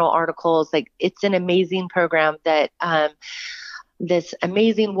in journal articles. Like, it's an amazing program that this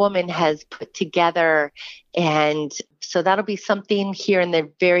amazing woman has put together. And so that'll be something here in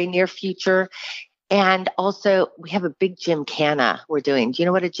the very near future. And also, we have a big gymkhana we're doing. Do you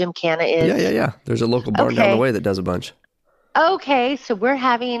know what a gymkhana is? Yeah. There's a local barn down the way that does a bunch. Okay, so we're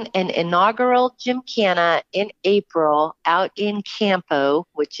having an inaugural gymkhana in April out in Campo,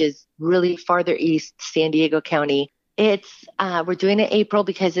 which is really farther east, San Diego County. It's we're doing it in April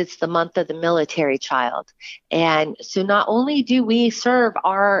because it's the month of the military child. And so not only do we serve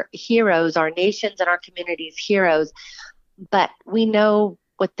our heroes, our nations and our communities' heroes, but we know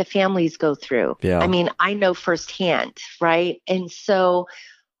what the families go through. Yeah. I mean, I know firsthand, right? And so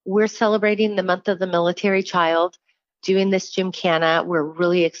we're celebrating the month of the military child, doing this gymkhana. We're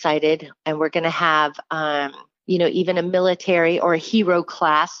really excited, and we're going to have, even a military or a hero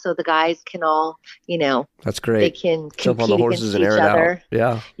class, so the guys can all, that's great. They can jump on the horses and air it out.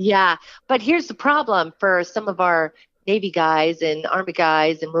 Yeah, yeah. But here's the problem for some of our Navy guys and Army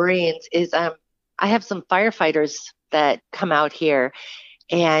guys and Marines is, I have some firefighters that come out here,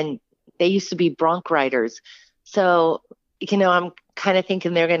 and they used to be bronc riders. So, I'm kind of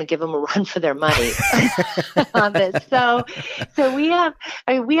thinking they're going to give them a run for their money on this. So we have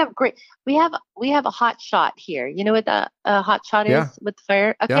a hot shot here. You know what a hot shot is with the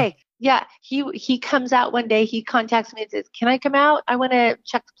fire? Okay. Yeah. He comes out one day, he contacts me and says, "Can I come out? I want to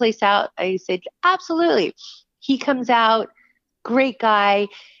check the place out." I said, "Absolutely." He comes out, great guy.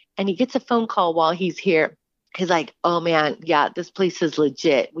 And he gets a phone call while he's here. He's like, "Oh man, yeah, this place is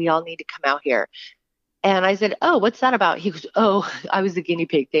legit. We all need to come out here." And I said, "Oh, what's that about?" He goes, "Oh, I was the guinea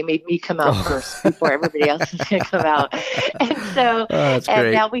pig. They made me come out first before everybody else is going to come out." And so,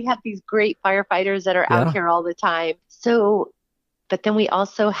 now we have these great firefighters that are out here all the time. So, but then we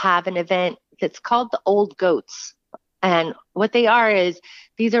also have an event that's called the Old Goats. And what they are is,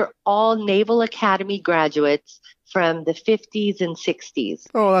 these are all Naval Academy graduates from the 50s and 60s.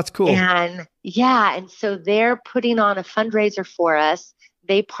 Oh, that's cool. And and so they're putting on a fundraiser for us.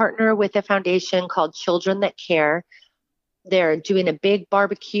 They partner with a foundation called Children That Care. They're doing a big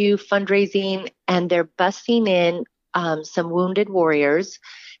barbecue fundraising, and they're busing in some wounded warriors.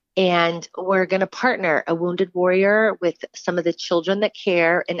 And we're going to partner a wounded warrior with some of the Children That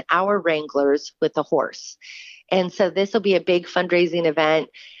Care and our Wranglers with a horse. And so this will be a big fundraising event.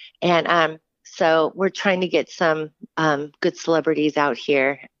 And so we're trying to get some good celebrities out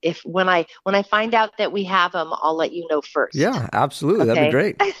here. When I find out that we have them, I'll let you know first. Yeah, absolutely. Okay? That'd be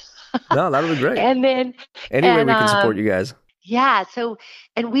great. No, that'll be great. And then we can support you guys. Yeah. So,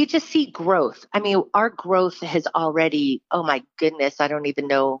 and we just see growth. I mean, our growth has already, oh my goodness, I don't even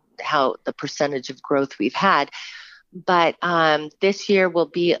know how the percentage of growth we've had. But this year will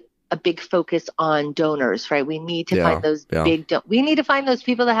be a big focus on donors, right? We need to find those we need to find those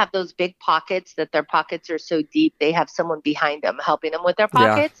people that have those big pockets, that their pockets are so deep, they have someone behind them helping them with their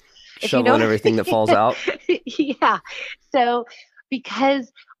pockets. Shoveling everything that falls out. Yeah. So,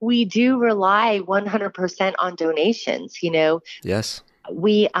 because we do rely 100% on donations, Yes.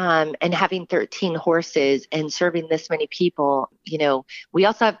 We, and having 13 horses and serving this many people, we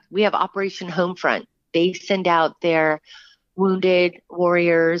also have Operation Homefront. They send out their wounded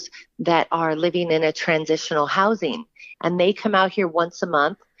warriors that are living in a transitional housing, and they come out here once a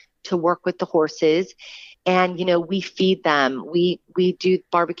month to work with the horses. And, we feed them, we do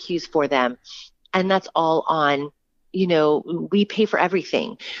barbecues for them, and that's all on, we pay for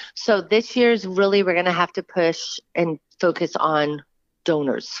everything. So this year's really, we're going to have to push and focus on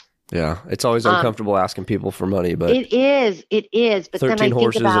donors. Yeah. It's always uncomfortable asking people for money, but it is. But 13 then I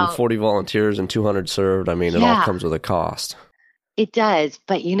horses think about, and 40 volunteers and 200 served. I mean, it all comes with a cost. It does.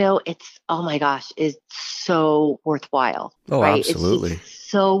 But, it's, oh my gosh, it's so worthwhile. Oh, right? absolutely. It's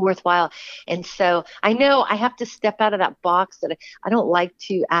so worthwhile. And I know I have to step out of that box that I don't like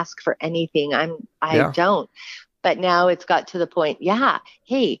to ask for anything. I don't. But now it's got to the point, yeah,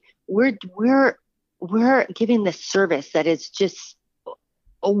 hey, we're giving this service that is just,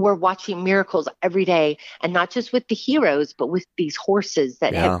 we're watching miracles every day, and not just with the heroes, but with these horses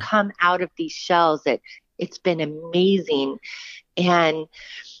that have come out of these shells. That it's been amazing. And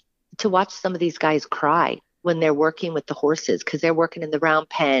to watch some of these guys cry when they're working with the horses, because they're working in the round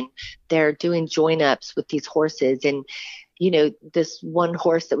pen, they're doing join ups with these horses. And, you know, this one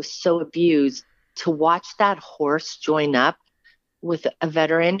horse that was so abused, to watch that horse join up with a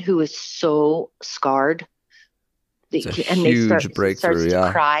veteran who is so scarred. It's a huge breakthrough. To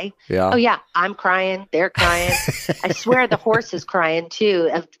cry. Yeah. Oh yeah, I'm crying. They're crying. I swear the horse is crying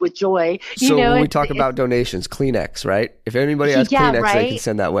too, with joy. So when we talk about donations, Kleenex, right? If anybody has Kleenex, right? They can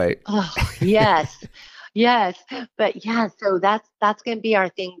send that way. Oh, yes, yes. But yeah, so that's going to be our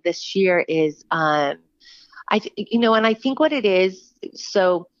thing this year. Is and I think what it is.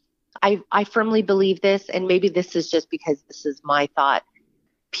 So I firmly believe this, and maybe this is just because this is my thought.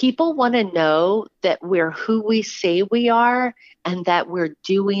 People want to know that we're who we say we are, and that we're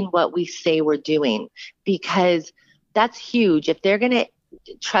doing what we say we're doing, because that's huge. If they're going to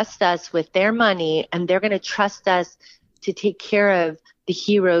trust us with their money, and they're going to trust us to take care of the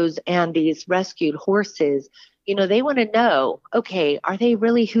heroes and these rescued horses, you know, they want to know, okay, are they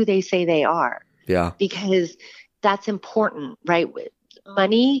really who they say they are? Yeah. Because that's important, right?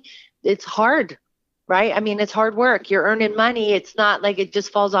 Money, it's hard. Right? I mean, it's hard work. You're earning money. It's not like it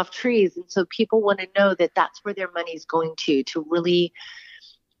just falls off trees. And so people want to know that that's where their money is going to really,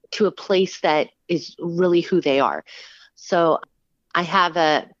 to a place that is really who they are. So I have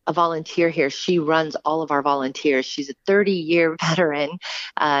a volunteer here. She runs all of our volunteers. She's a 30-year veteran,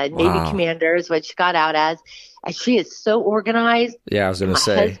 Navy commander is what she got out as. And she is so organized. Yeah, I was going to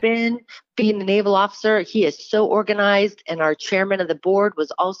say. My husband, being a naval officer, he is so organized. And our chairman of the board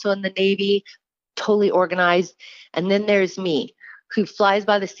was also in the Navy. Totally organized. And then there's me, who flies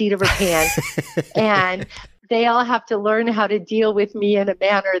by the seat of her pants, and they all have to learn how to deal with me in a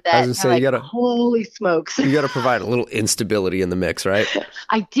manner that holy smokes. You got to provide a little instability in the mix, right?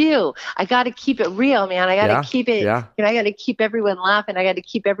 I do. I got to keep it real, man. I got to keep it, I got to keep everyone laughing. I got to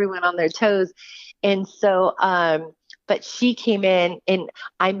keep everyone on their toes. And so, but she came in, and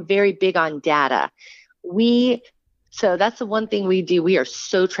I'm very big on data. So that's the one thing we do. We are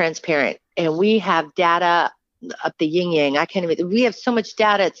so transparent, and we have data up the yin yang. We have so much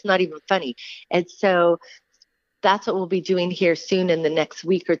data, it's not even funny. And so that's what we'll be doing here soon in the next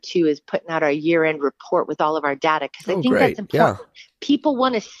week or two, is putting out our year-end report with all of our data. Because I think that's important. Yeah. People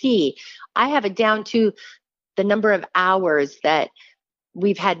want to see. I have it down to the number of hours that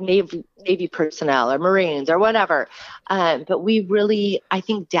we've had Navy personnel or Marines or whatever. But I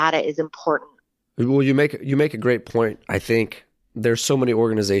think data is important. Well, you make a great point. I think there's so many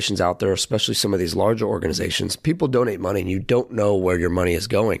organizations out there, especially some of these larger organizations. People donate money, and you don't know where your money is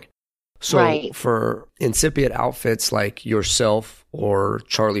going. So for incipient outfits like yourself or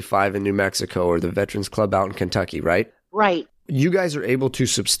Charlie 5 in New Mexico or the Veterans Club out in Kentucky, right? Right. You guys are able to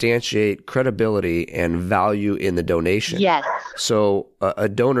substantiate credibility and value in the donation. Yes. So a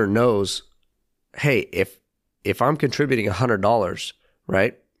donor knows, hey, if I'm contributing $100,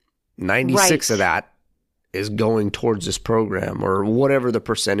 right? 96 of that is going towards this program, or whatever the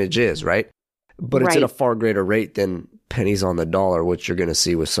percentage is, right? But it's at a far greater rate than pennies on the dollar, which you're going to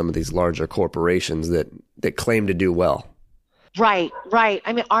see with some of these larger corporations that claim to do well. Right.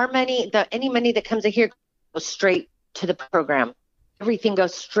 I mean, our money, any money that comes in here goes straight to the program. Everything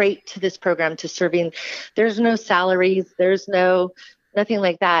goes straight to this program, to serving. There's no salaries. There's nothing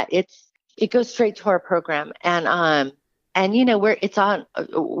like that. It goes straight to our program. And you know,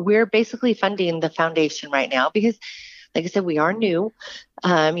 we're basically funding the foundation right now because, like I said, we are new.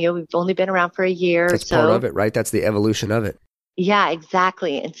 We've only been around for a year. That's part of it, right? That's the evolution of it. Yeah,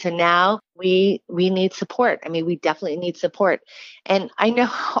 exactly. And so now we need support. I mean, we definitely need support. And I know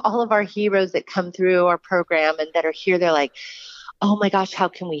all of our heroes that come through our program and that are here, they're like, oh my gosh, how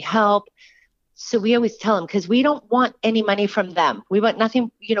can we help? So we always tell them, because we don't want any money from them. We want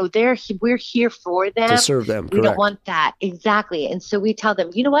nothing, we're here for them. To serve them, correct. We don't want that. Exactly. And so we tell them,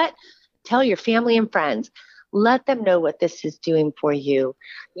 you know what? Tell your family and friends. Let them know what this is doing for you.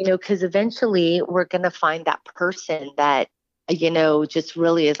 Because eventually we're going to find that person that, just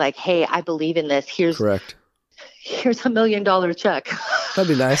really is like, hey, I believe in this. Here's $1 million check. That'd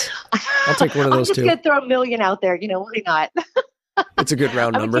be nice. I'll take one of those too. I'm just going to throw $1 million out there. Why not? It's a good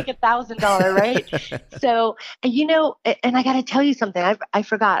round number. I would take $1,000, right? So, and I got to tell you something. I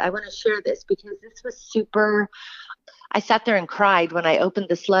forgot. I want to share this because this was super. I sat there and cried when I opened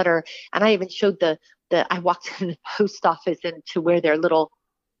this letter, and I even showed I walked in the post office into where their little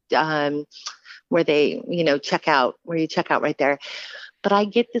where they, check out, where you check out right there. But I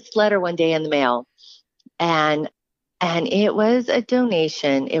get this letter one day in the mail, and it was a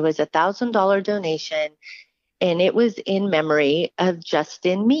donation. It was $1,000 donation, and it was in memory of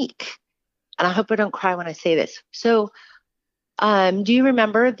Justin Meek. And I hope I don't cry when I say this. So, do you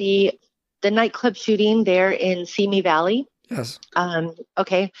remember the nightclub shooting there in Simi Valley? Yes.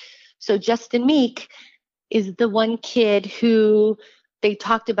 Okay. So Justin Meek is the one kid who they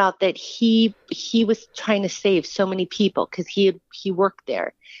talked about that he was trying to save so many people because he worked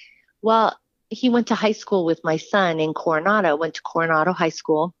there. Well, he went to high school with my son in Coronado, went to Coronado High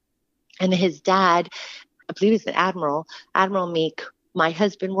School, and his dad, I believe he's an Admiral Meek, my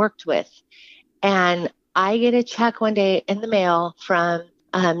husband worked with. And I get a check one day in the mail from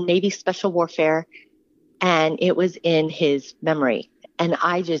Navy Special Warfare, and it was in his memory. And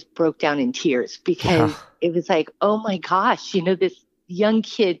I just broke down in tears because it was like, oh my gosh, this young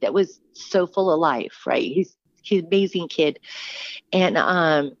kid that was so full of life, right? He's an amazing kid. And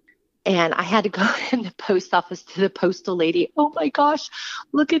I had to go in the post office to the postal lady. Oh my gosh,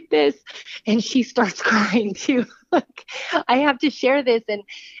 look at this. And she starts crying too. Like, I have to share this.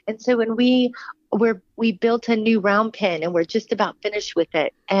 And so when we built a new round pen, and we're just about finished with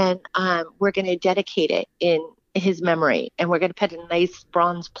it. And we're going to dedicate it in his memory. And we're going to put a nice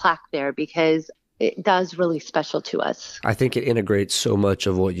bronze plaque there because it does really special to us. I think it integrates so much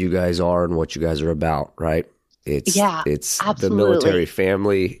of what you guys are and what you guys are about, right? It's absolutely. The military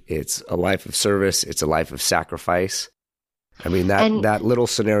family. It's a life of service. It's a life of sacrifice. I mean, that little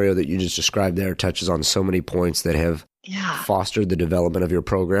scenario that you just described there touches on so many points that have fostered the development of your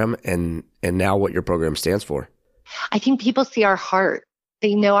program and now what your program stands for. I think people see our heart.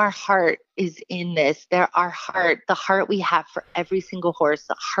 They know our heart is in this. The heart we have for every single horse,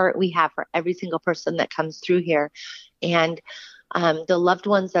 the heart we have for every single person that comes through here, and the loved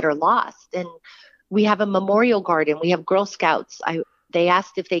ones that are lost. And we have a memorial garden. We have Girl Scouts. They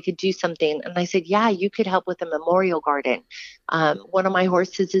asked if they could do something, and I said, yeah, you could help with a memorial garden. One of my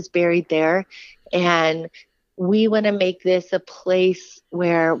horses is buried there, and we want to make this a place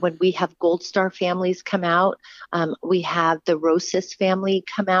where when we have Gold Star families come out, we have the Rosas family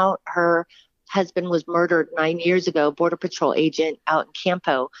come out. Her husband was murdered 9 years ago, Border Patrol agent out in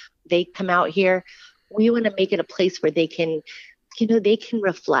Campo. They come out here. We want to make it a place where they can, they can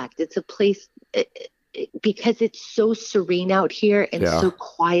reflect. It's a place because it's so serene out here and so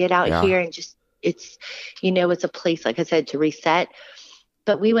quiet out here, and just it's a place, like I said, to reset.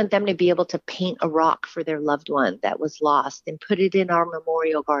 But we want them to be able to paint a rock for their loved one that was lost and put it in our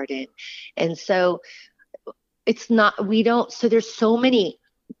memorial garden. And so so there's so many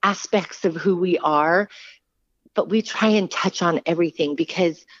aspects of who we are, but we try and touch on everything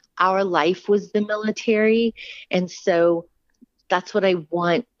because our life was the military. And so that's what I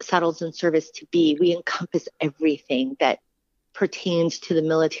want Saddles and Service to be. We encompass everything that pertains to the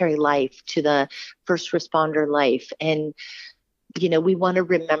military life, to the first responder life. And we want to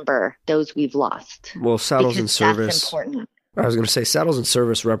remember those we've lost. Well, Saddles and Service, that's important. I was going to say Saddles and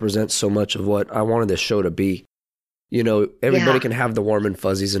Service represents so much of what I wanted this show to be. Everybody can have the warm and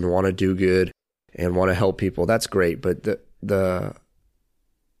fuzzies and want to do good and want to help people. That's great. But the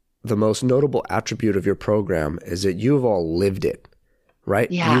most notable attribute of your program is that you've all lived it,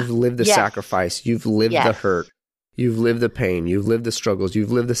 right? Yeah. You've lived the sacrifice. You've lived the hurt. You've lived the pain. You've lived the struggles.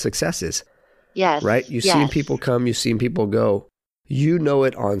 You've lived the successes. Yes. Right? You've seen people come. You've seen people go. You know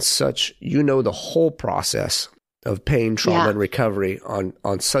it the whole process of pain, trauma, and recovery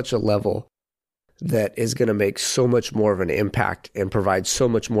on such a level that is going to make so much more of an impact and provide so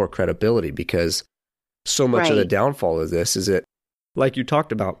much more credibility, because so much of the downfall of this is that, like you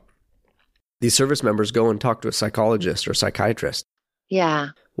talked about, these service members go and talk to a psychologist or psychiatrist. Yeah.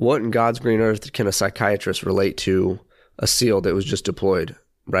 What in God's green earth can a psychiatrist relate to a SEAL that was just deployed,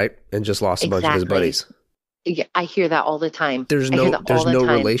 right? And just lost a bunch of his buddies? Yeah, I hear that all the time. There's no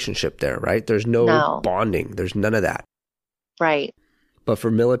relationship there, right? There's no bonding. There's none of that. Right. But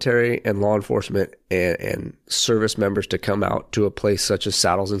for military and law enforcement and service members to come out to a place such as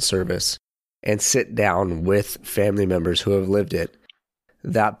Saddles and Service and sit down with family members who have lived it,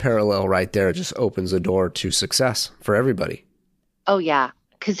 that parallel right there just opens the door to success for everybody. Oh, yeah.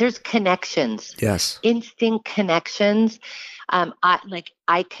 Because there's connections. Yes. Instinct connections.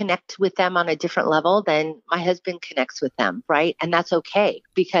 I connect with them on a different level than my husband connects with them, right? And that's okay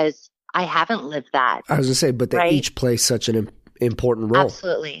because I haven't lived that. I was going to say, but they each play such an important role.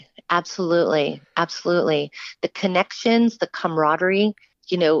 Absolutely. The connections, the camaraderie.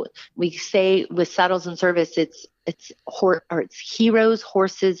 We say with Saddles and Service, it's heroes,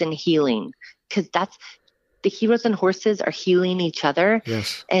 horses, and healing, because the heroes and horses are healing each other.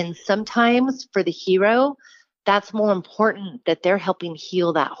 Yes. And sometimes for the hero, that's more important that they're helping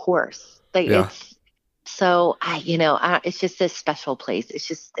heal that horse. Like it's just a special place. It's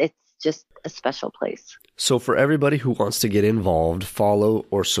just a special place. So for everybody who wants to get involved, follow,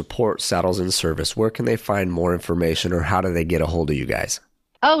 or support Saddles in Service, where can they find more information, or how do they get a hold of you guys?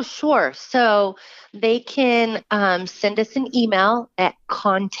 Oh, sure. So they can send us an email at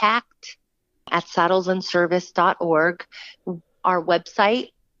contact@saddlesinservice.org. Our website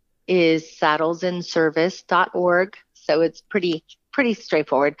is saddlesinservice.org. So it's pretty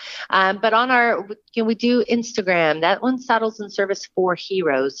straightforward. But on we do Instagram. That one's Saddles in Service for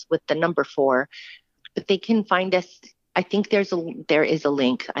Heroes with the number 4. But they can find us. I think there is a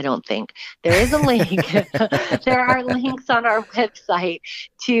link. I don't think there is a link. There are links on our website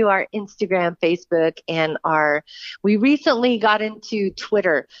to our Instagram, Facebook, and we recently got into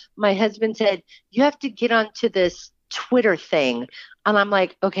Twitter. My husband said, you have to get onto this Twitter thing. And I'm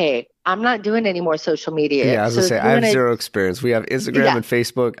like, okay, I'm not doing any more social media. Yeah, I was going to say, I have zero experience. We have Instagram and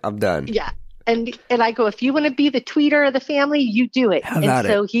Facebook. I'm done. Yeah. And I go, if you want to be the tweeter of the family, you do it.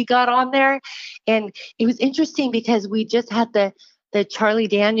 So he got on there, and it was interesting because we just had the Charlie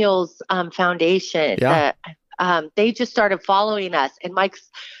Daniels Foundation. Yeah. They just started following us, and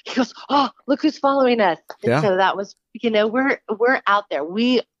he goes, oh, look who's following us. And so that was, we're out there.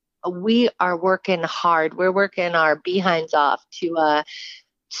 We are working hard. We're working our behinds off to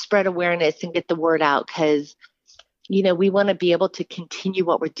spread awareness and get the word out, because we want to be able to continue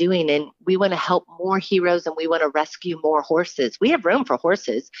what we're doing, and we want to help more heroes, and we want to rescue more horses. We have room for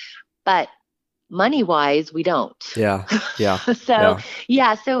horses, but money-wise, we don't. Yeah. So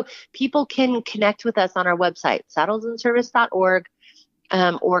people can connect with us on our website, saddlesinservice.org,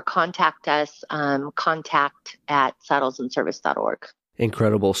 or contact us, contact@saddlesinservice.org.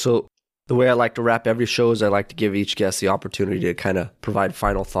 Incredible. So the way I like to wrap every show is I like to give each guest the opportunity to kind of provide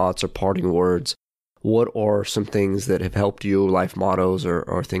final thoughts or parting words. What are some things that have helped you, life mottos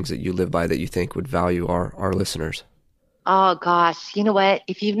or things that you live by that you think would value our listeners? Oh, gosh. You know what?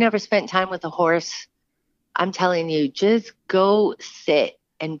 If you've never spent time with a horse, I'm telling you, just go sit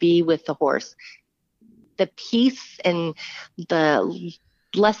and be with the horse. The peace and the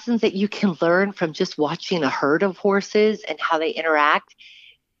lessons that you can learn from just watching a herd of horses and how they interact,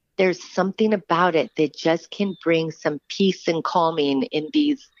 there's something about it that just can bring some peace and calming in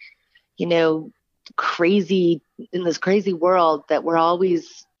these, in this crazy world that we're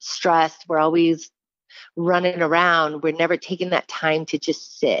always stressed. We're always running around. We're never taking that time to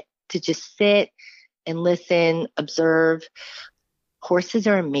just sit and listen, observe. Horses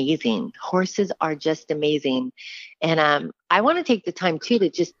are amazing. Horses are just amazing. And I want to take the time too to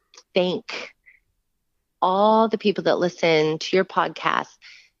just thank all the people that listen to your podcast.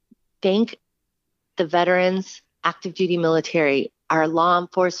 Thank the veterans, active duty military, our law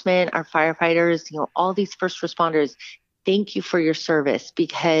enforcement, our firefighters, all these first responders. Thank you for your service,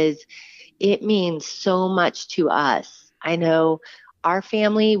 because it means so much to us. I know our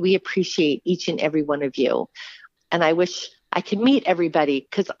family, we appreciate each and every one of you. And I wish I could meet everybody,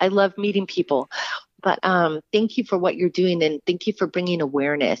 because I love meeting people. But thank you for what you're doing, and thank you for bringing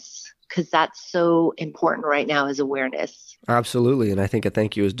awareness, because that's so important right now, is awareness. Absolutely. And I think a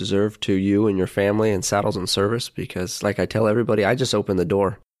thank you is deserved to you and your family and Saddles in Service, because like I tell everybody, I just opened the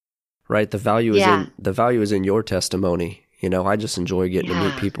door, right? The value is in your testimony. I just enjoy getting to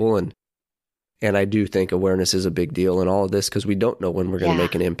meet people, and I do think awareness is a big deal in all of this, because we don't know when we're going to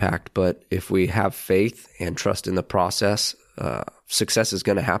make an impact. But if we have faith and trust in the process, success is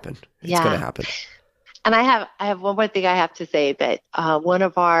going to happen. It's going to happen. And I have one more thing I have to say that one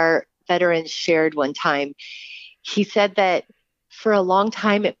of our veterans shared one time. He said that for a long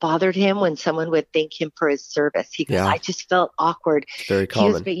time it bothered him when someone would thank him for his service. He goes, I just felt awkward. It's very common.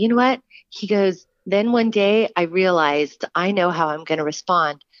 He goes, but you know what? He goes, then one day I realized I know how I'm going to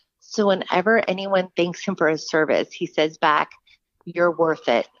respond. So whenever anyone thanks him for his service, he says back, you're worth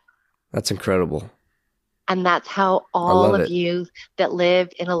it. That's incredible. And that's how all of you that live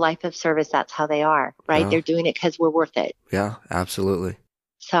in a life of service, that's how they are, right? They're doing it because we're worth it. Yeah, absolutely.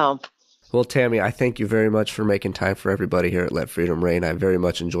 So. Well, Tammy, I thank you very much for making time for everybody here at Let Freedom Reign. I very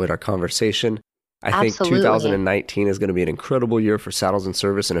much enjoyed our conversation. I think 2019 is going to be an incredible year for Saddles in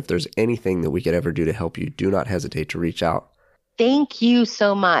Service. And if there's anything that we could ever do to help you, do not hesitate to reach out. Thank you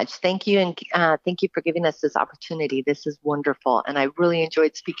so much. Thank you. And thank you for giving us this opportunity. This is wonderful. And I really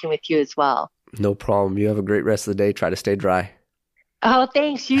enjoyed speaking with you as well. No problem. You have a great rest of the day. Try to stay dry. Oh,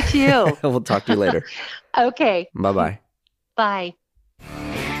 thanks. You too. We'll talk to you later. Okay. Bye-bye. Bye.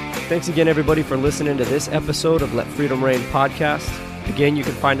 Thanks again, everybody, for listening to this episode of Let Freedom Reign podcast. Again, you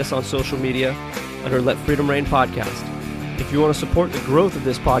can find us on social media under Let Freedom Reign Podcast. If you want to support the growth of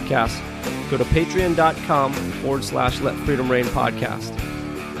this podcast, go to patreon.com/Let Freedom Reign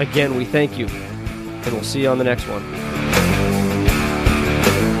Podcast. Again, we thank you, and we'll see you on the next one.